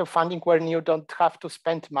kind of funding where you don't have to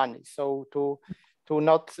spend money. So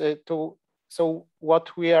so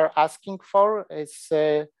what we are asking for is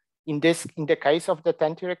in the case of the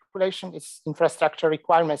TEN-T regulation, is infrastructure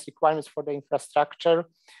requirements for the infrastructure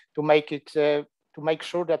to make it to make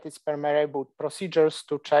sure that it's permeable, procedures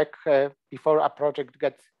to check before a project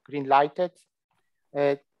gets green lighted,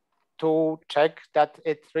 to check that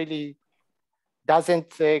it really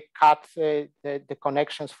doesn't cut the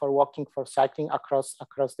connections for walking, for cycling across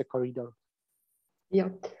the corridor. Yeah.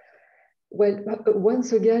 Well,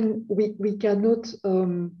 once again, we cannot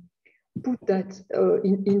put that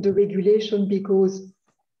in the regulation, because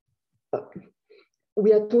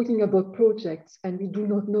we are talking about projects and we do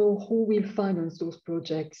not know who will finance those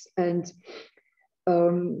projects. And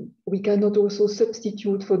we cannot also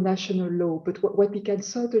substitute for national law. But what we can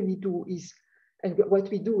certainly do is, and what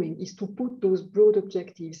we're doing is to put those broad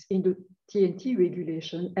objectives in the TNT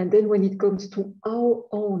regulation. And then when it comes to our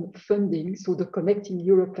own funding, so the Connecting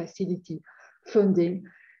Europe facility funding,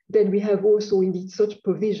 then we have also indeed such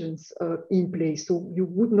provisions in place. So you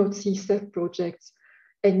would not see CEF projects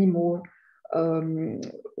anymore,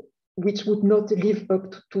 which would not live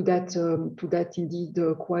up to that indeed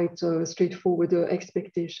quite straightforward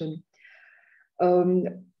expectation.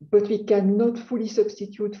 But we cannot fully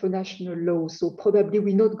substitute for national law. So probably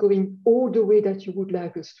we're not going all the way that you would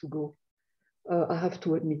like us to go, I have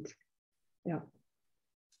to admit. Yeah.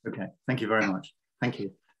 Okay, thank you very much. Thank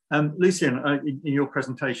you. Lucien, in your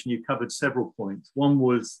presentation, you covered several points. One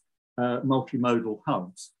was multimodal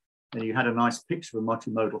hubs. And you had a nice picture of a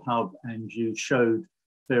multimodal hub and you showed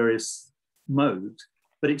various modes.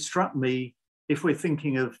 But it struck me, if we're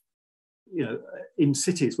thinking of, you know, in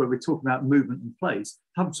cities where we're talking about movement and place,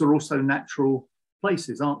 hubs are also natural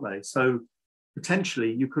places, aren't they? So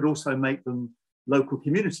potentially you could also make them local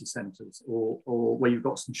community centres, or where you've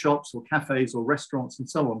got some shops or cafes or restaurants and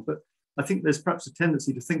so on. But I think there's perhaps a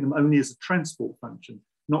tendency to think them only as a transport function,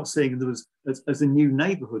 not seeing them as a new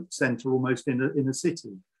neighbourhood centre almost in a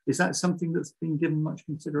city. Is that something that's been given much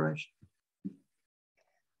consideration?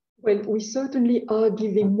 Well, we certainly are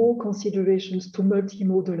giving more considerations to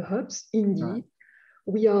multimodal hubs. Indeed, right.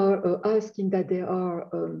 We are asking that there are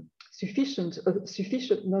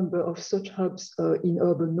sufficient number of such hubs in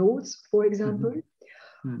urban nodes, for example.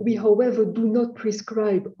 Mm-hmm. We, however, do not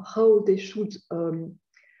prescribe how they should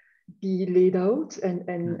be laid out,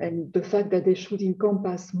 and the fact that they should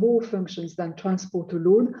encompass more functions than transport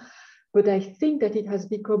alone. But I think that it has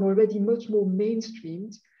become already much more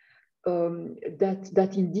mainstreamed,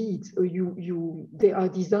 that indeed they are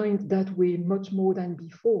designed that way much more than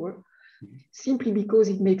before, simply because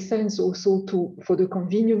it makes sense also for the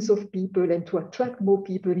convenience of people and to attract more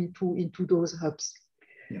people into those hubs.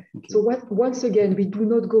 Yeah, okay. So once again, we do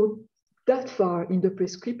not go that far in the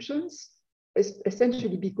prescriptions,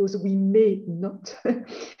 essentially because we may not.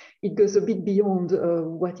 It goes a bit beyond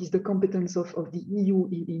what is the competence of the EU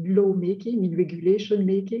in law making, in regulation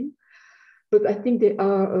making. But I think there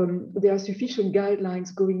are sufficient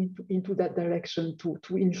guidelines going into that direction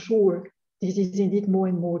to ensure this is indeed more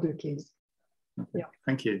and more the case. Okay. Yeah.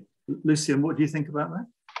 Thank you. Lucien, what do you think about that?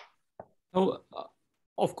 So,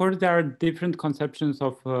 of course, there are different conceptions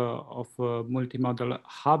of multimodal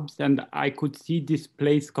hubs, and I could see this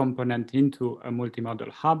place component into a multimodal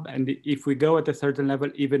hub. And if we go at a certain level,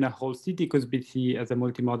 even a whole city could be seen as a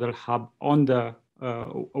multimodal hub on the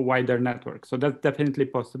wider network. So that's definitely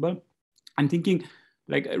possible. I'm thinking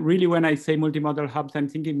like really when I say multimodal hubs, I'm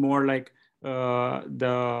thinking more like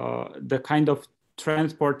the kind of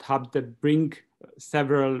transport hubs that bring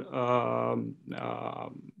several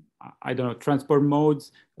I don't know, transport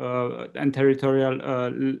modes and territorial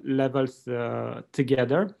levels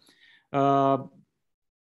together.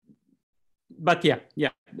 But yeah,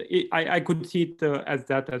 I could see it as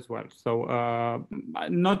that as well. So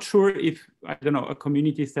I'm not sure if, I don't know, a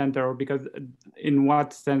community center, or because in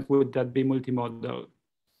what sense would that be multimodal?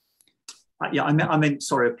 Yeah, I meant,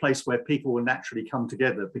 sorry, a place where people will naturally come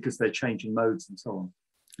together because they're changing modes and so on,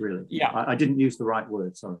 really. Yeah. I didn't use the right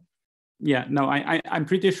word, sorry. Yeah, no, I'm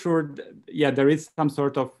pretty sure, yeah, there is some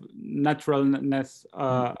sort of naturalness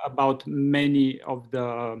about many of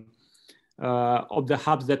the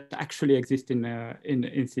hubs that actually exist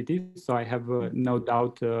in cities. So I have no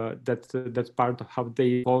doubt that's part of how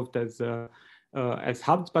they evolved as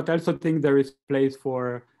hubs. But I also think there is place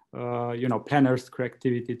for you know, planners'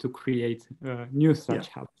 creativity to create new such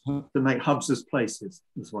hubs. To make hubs as places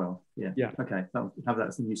as well. Yeah. Yeah. Okay. Have that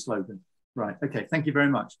as a new slogan. Right. Okay. Thank you very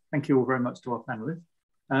much. Thank you all very much to our panelists.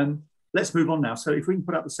 Let's move on now. So if we can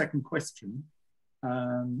put up the second question,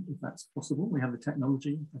 if that's possible, we have the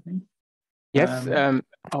technology, I think. Yes.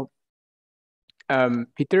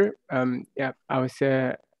 Peter. Yeah.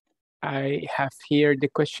 I have here the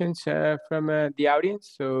questions from the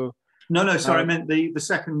audience. So. No. Sorry, I meant the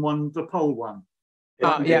second one, the poll one.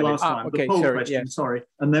 Yeah. Last time. Okay, the poll sorry, question. yes. Sorry,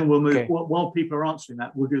 and then we'll move. Okay. While people are answering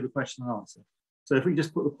that, we'll do the question and answer. So if we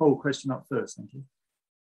just put the poll question up first, thank you.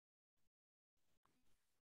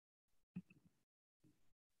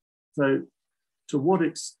 So to what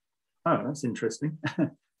extent, oh, that's interesting.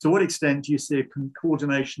 To what extent do you see a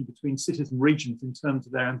coordination between cities and regions in terms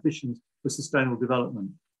of their ambitions for sustainable development?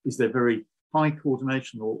 Is there very high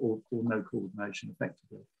coordination or no coordination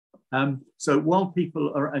effectively? So while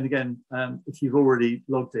people are, and again, if you've already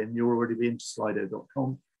logged in, you'll already be into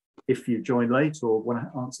slido.com. If you join late or want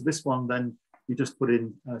to answer this one, then you just put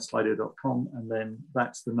in slido.com, and then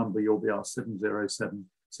that's the number you'll be asked,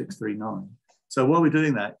 707-639. So while we're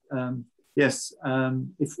doing that, yes,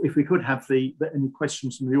 if we could have any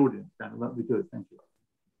questions from the audience, that would be good. Thank you.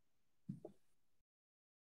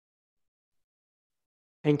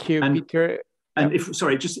 Thank you, Peter. And if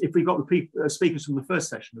we got the speakers from the first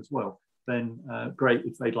session as well, then great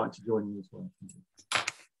if they'd like to join you as well. Thank you.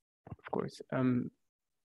 Of course.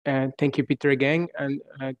 Thank you, Peter, again, and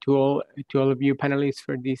to all of you panelists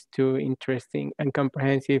for these two interesting and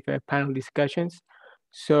comprehensive panel discussions.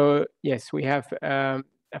 So yes, we have a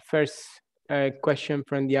first question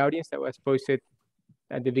from the audience that was posted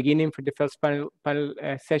at the beginning for the first panel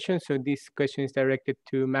session. So this question is directed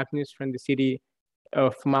to Magnus from the city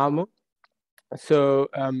of Malmö. So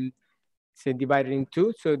it's divided in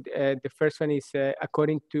two. So the first one is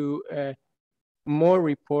according to More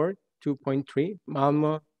Report 2.3,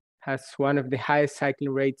 Malmö has one of the highest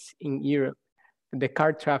cycling rates in Europe. The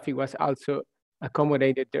car traffic was also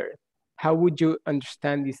accommodated there. How would you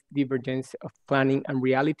understand this divergence of planning and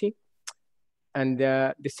reality? And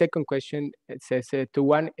the second question, it says, to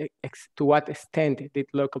what extent did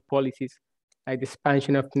local policies, like the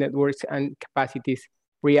expansion of networks and capacities,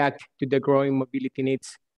 react to the growing mobility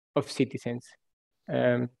needs of citizens?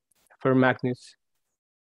 For Magnus.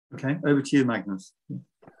 Okay, over to you, Magnus.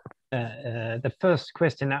 The first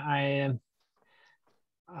question, I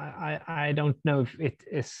don't know if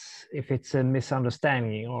it's a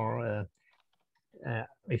misunderstanding or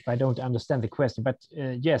if I don't understand the question, but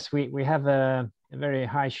yes, we have a very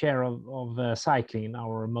high share of cycling in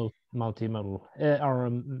our multimodal, our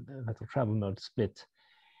travel mode split,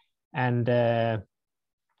 and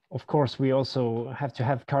of course we also have to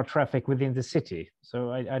have car traffic within the city.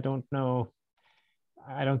 So I don't know.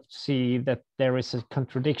 I don't see that there is a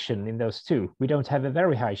contradiction in those two. We don't have a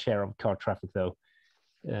very high share of car traffic though,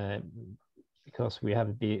 because we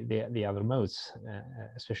have the other modes,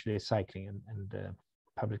 especially cycling and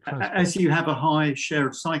public transport. As you have a high share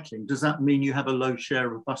of cycling, does that mean you have a low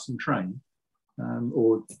share of bus and train,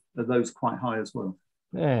 or are those quite high as well?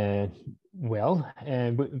 Well,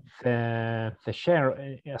 the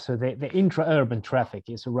share, so the intra-urban traffic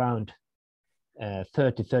is around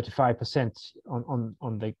 30-35%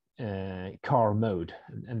 on the car mode,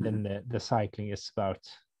 and then the cycling is about,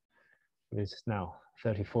 what is it now,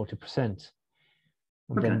 30-40%.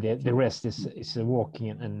 And then the rest is walking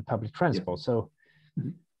and public transport. So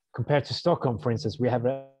compared to Stockholm, for instance, we have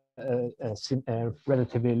a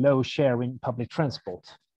relatively low share in public transport.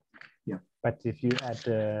 Yeah. But if you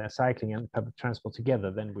add cycling and public transport together,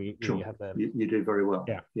 then we have a... You do very well.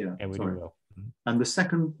 Yeah, we do well. And the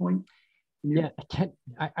second point? Yeah,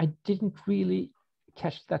 I didn't really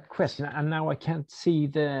catch that question, and now I can't see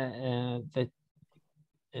the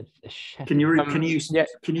chat. Can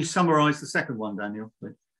you summarize the second one, Daniel,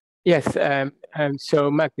 please? Yes.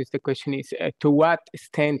 So, Magnus, the question is: to what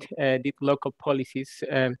extent did local policies,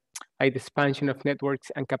 like the expansion of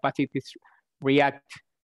networks and capacities, react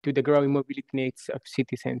to the growing mobility needs of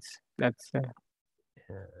citizens? That's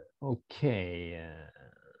okay.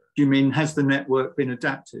 Do you mean has the network been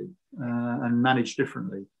adapted and managed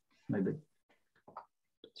differently, maybe?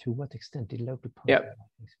 To what extent did local policies?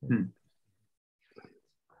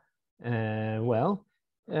 Yeah. Well,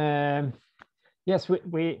 yes,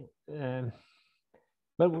 we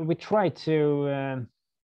try to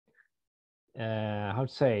how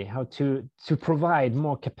to provide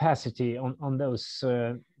more capacity on those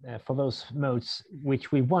for those modes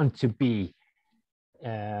which we want to be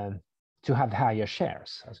to have higher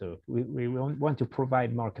shares. So we want to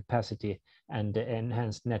provide more capacity and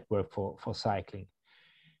enhanced network for cycling.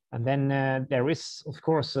 And then there is, of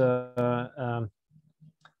course, a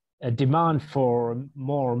demand for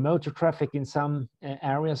more motor traffic in some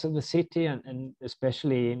areas of the city, and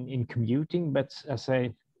especially in commuting. But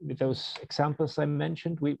with those examples I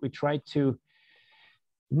mentioned, we try to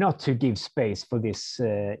not to give space for this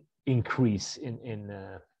increase in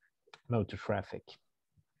motor traffic.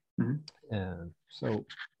 Mm-hmm. So,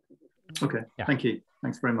 okay, yeah. Thank you.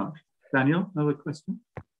 Thanks very much. Daniel, another question?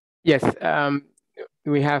 Yes.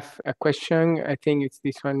 We have a question. I think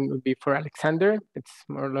this one would be for Alexander. It's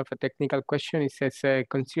more of a technical question. It says,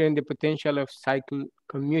 considering the potential of cycle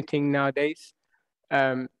commuting nowadays,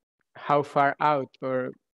 how far out,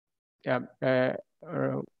 or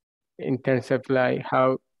in terms of like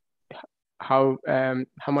how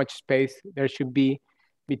much space there should be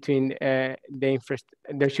between an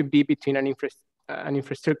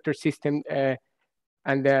infrastructure system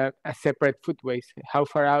and a separate footways? How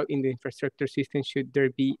far out in the infrastructure system should there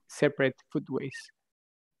be separate footways?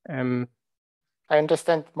 I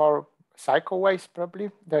understand more cycleways, probably,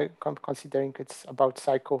 considering it's about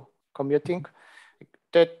cycle commuting.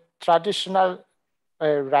 The traditional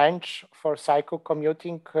range for cycle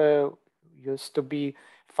commuting used to be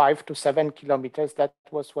 5 to 7 kilometers. That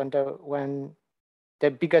was when the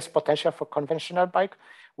biggest potential for conventional bike.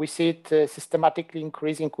 We see it systematically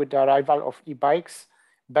increasing with the arrival of e-bikes.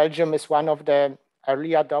 Belgium is one of the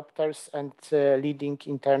early adopters and leading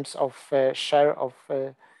in terms of share of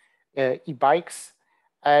e-bikes.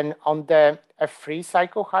 And on the F3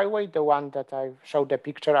 cycle highway, the one that I showed the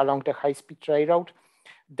picture along the high-speed railroad,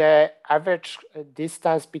 the average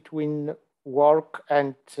distance between work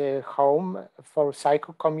and home for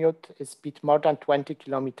cycle commute is a bit more than 20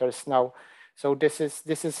 kilometers now. So this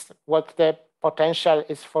is what the potential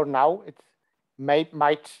is for now. It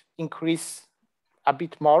might increase a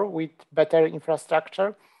bit more with better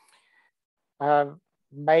infrastructure.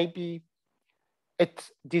 Maybe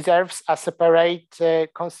it deserves a separate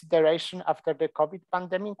consideration after the COVID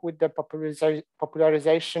pandemic with the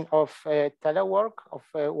popularization of telework, of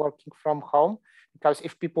working from home. Because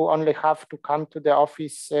if people only have to come to the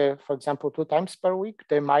office, for example, 2 times per week,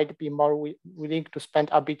 they might be more willing to spend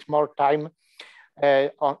a bit more time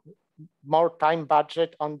on more time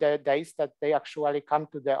budget on the days that they actually come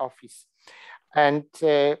to the office. And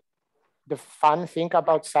the fun thing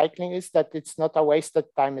about cycling is that it's not a wasted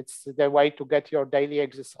time. It's the way to get your daily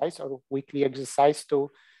exercise or weekly exercise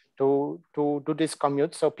to do this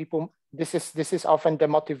commute. So people, this is often the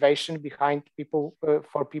motivation behind people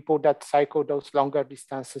for people that cycle those longer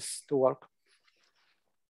distances to work.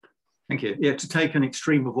 Thank you. Yeah, to take an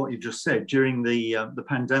extreme of what you just said, during the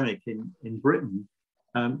pandemic in Britain,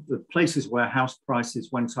 the places where house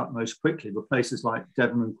prices went up most quickly were places like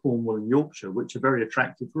Devon and Cornwall and Yorkshire, which are very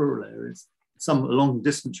attractive rural areas. Some a long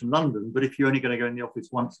distance from London, but if you're only going to go in the office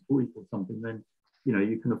once a week or something, then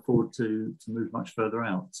you can afford to move much further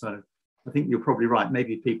out. So I think you're probably right.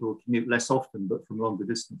 Maybe people will commute less often, but from longer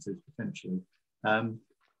distances potentially.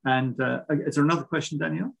 Is there another question,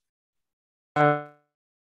 Daniel?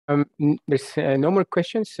 There's no more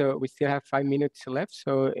questions, so we still have 5 minutes left.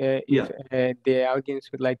 So if the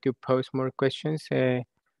audience would like to pose more questions,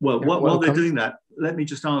 while they're doing that, let me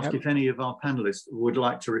just ask if any of our panelists would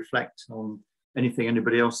like to reflect on anything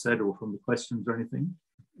anybody else said or from the questions or anything.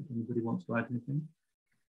 If anybody wants to add anything.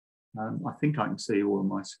 I think I can see all on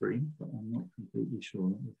my screen, but I'm not completely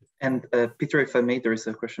sure. And Peter, if I may, there is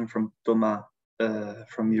a question from Thomas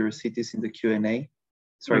from Eurocities in the Q&A.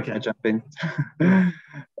 Sorry, can I jump in?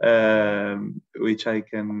 Which I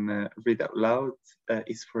can read out loud.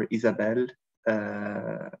 Is for Isabel.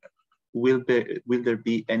 Will there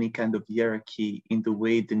be any kind of hierarchy in the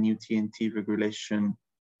way the new TNT regulation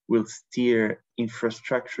will steer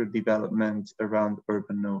infrastructure development around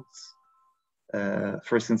urban nodes.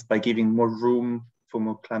 For instance, by giving more room for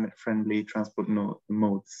more climate-friendly transport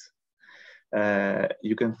modes.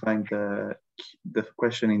 You can find the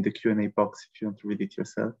question in the Q&A box if you want to read it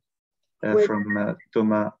yourself, from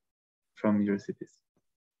Thomas from Eurocities.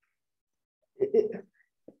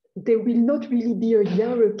 There will not really be a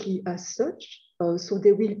hierarchy as such. So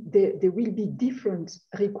there will be different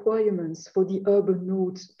requirements for the urban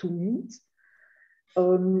nodes to meet.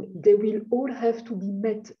 They will all have to be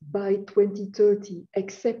met by 2030,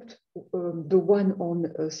 except the one on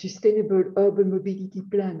sustainable urban mobility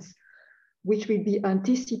plans, which will be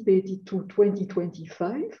anticipated to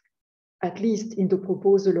 2025, at least in the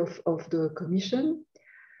proposal of the Commission.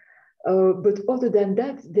 But other than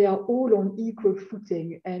that, they are all on equal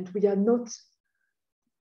footing, and we are not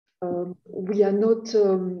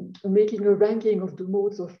making a ranking of the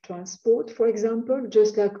modes of transport, for example,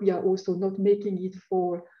 just like we are also not making it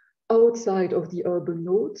for outside of the urban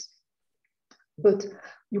nodes. But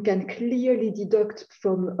you can clearly deduct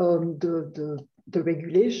from the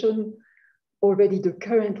regulation, already the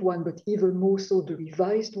current one, but even more so the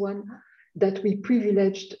revised one, that we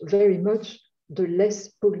privileged very much the less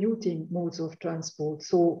polluting modes of transport.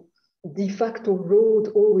 So de facto road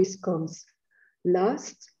always comes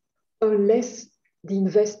last, unless the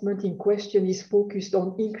investment in question is focused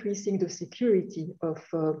on increasing the security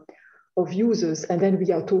of users. And then we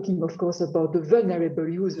are talking, of course, about the vulnerable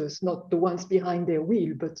users, not the ones behind their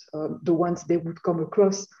wheel, but the ones they would come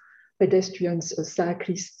across, pedestrians,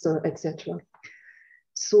 cyclists, etc.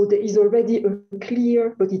 So there is already a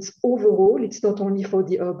clear, but it's overall, it's not only for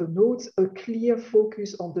the urban nodes, a clear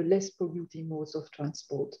focus on the less polluting modes of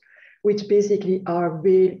transport, which basically are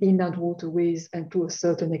rail, inland waterways, and to a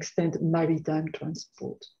certain extent, maritime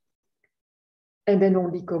transport. And then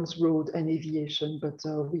only comes road and aviation, but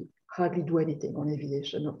we hardly do anything on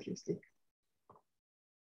aviation, obviously.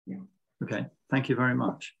 Yeah. Okay, thank you very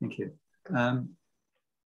much. Thank you.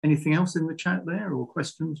 Anything else in the chat there, or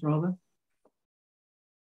questions rather?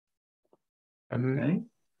 Okay.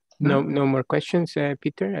 No more questions,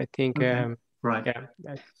 Peter. I think. Okay. Right.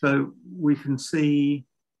 Yeah. So we can see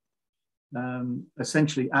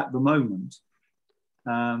essentially at the moment,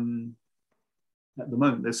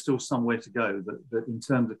 there's still some way to go. That in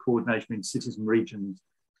terms of coordination in cities and regions,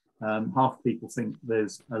 half the people think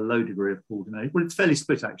there's a low degree of coordination. Well, it's fairly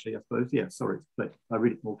split actually, I suppose. Yeah, sorry, it's split. I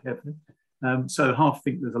read it more carefully. So half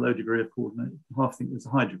think there's a low degree of coordination, half think there's a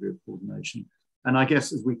high degree of coordination. And I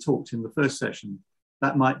guess as we talked in the first session,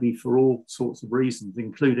 that might be for all sorts of reasons,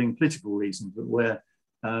 including political reasons, that where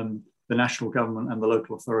the national government and the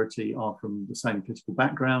local authority are from the same political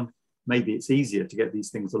background, maybe it's easier to get these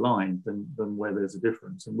things aligned than where there's a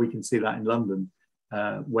difference. And we can see that in London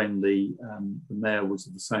when the mayor was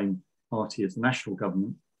of the same party as the national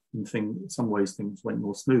government. In some ways, things went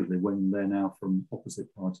more smoothly when they're now from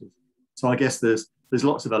opposite parties. So I guess there's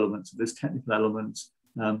lots of elements. There's technical elements,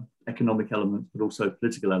 economic elements, but also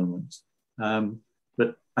political elements.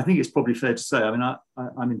 But I think it's probably fair to say, I mean,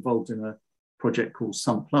 I'm involved in a project called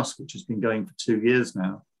Sump Plus, which has been going for 2 years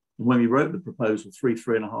now. And when we wrote the proposal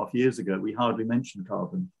 3.5 years ago, we hardly mentioned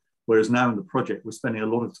carbon. Whereas now in the project, we're spending a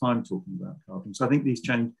lot of time talking about carbon. So I think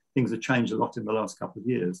things have changed a lot in the last couple of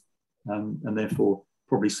years. And therefore,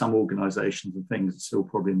 probably some organizations and things are still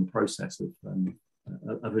probably in the process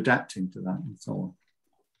of adapting to that and so on.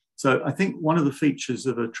 So I think one of the features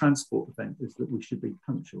of a transport event is that we should be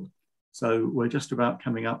punctual. So we're just about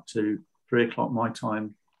coming up to 3 o'clock my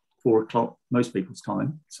time, 4 o'clock most people's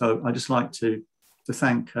time. So I'd just like to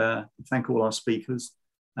thank all our speakers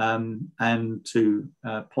and to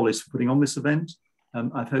Polis for putting on this event.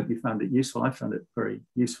 I hope you found it useful. I found it very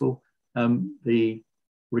useful. The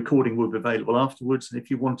recording will be available afterwards. And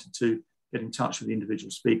if you wanted to get in touch with the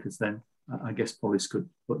individual speakers, then I guess Polis could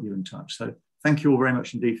put you in touch. So thank you all very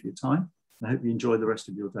much indeed for your time. I hope you enjoy the rest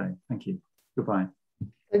of your day. Thank you. Goodbye.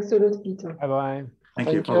 Thanks a lot, Peter. Bye-bye.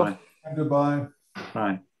 Thank you. Bye-bye. Goodbye.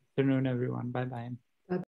 Bye. Good afternoon, everyone. Bye-bye.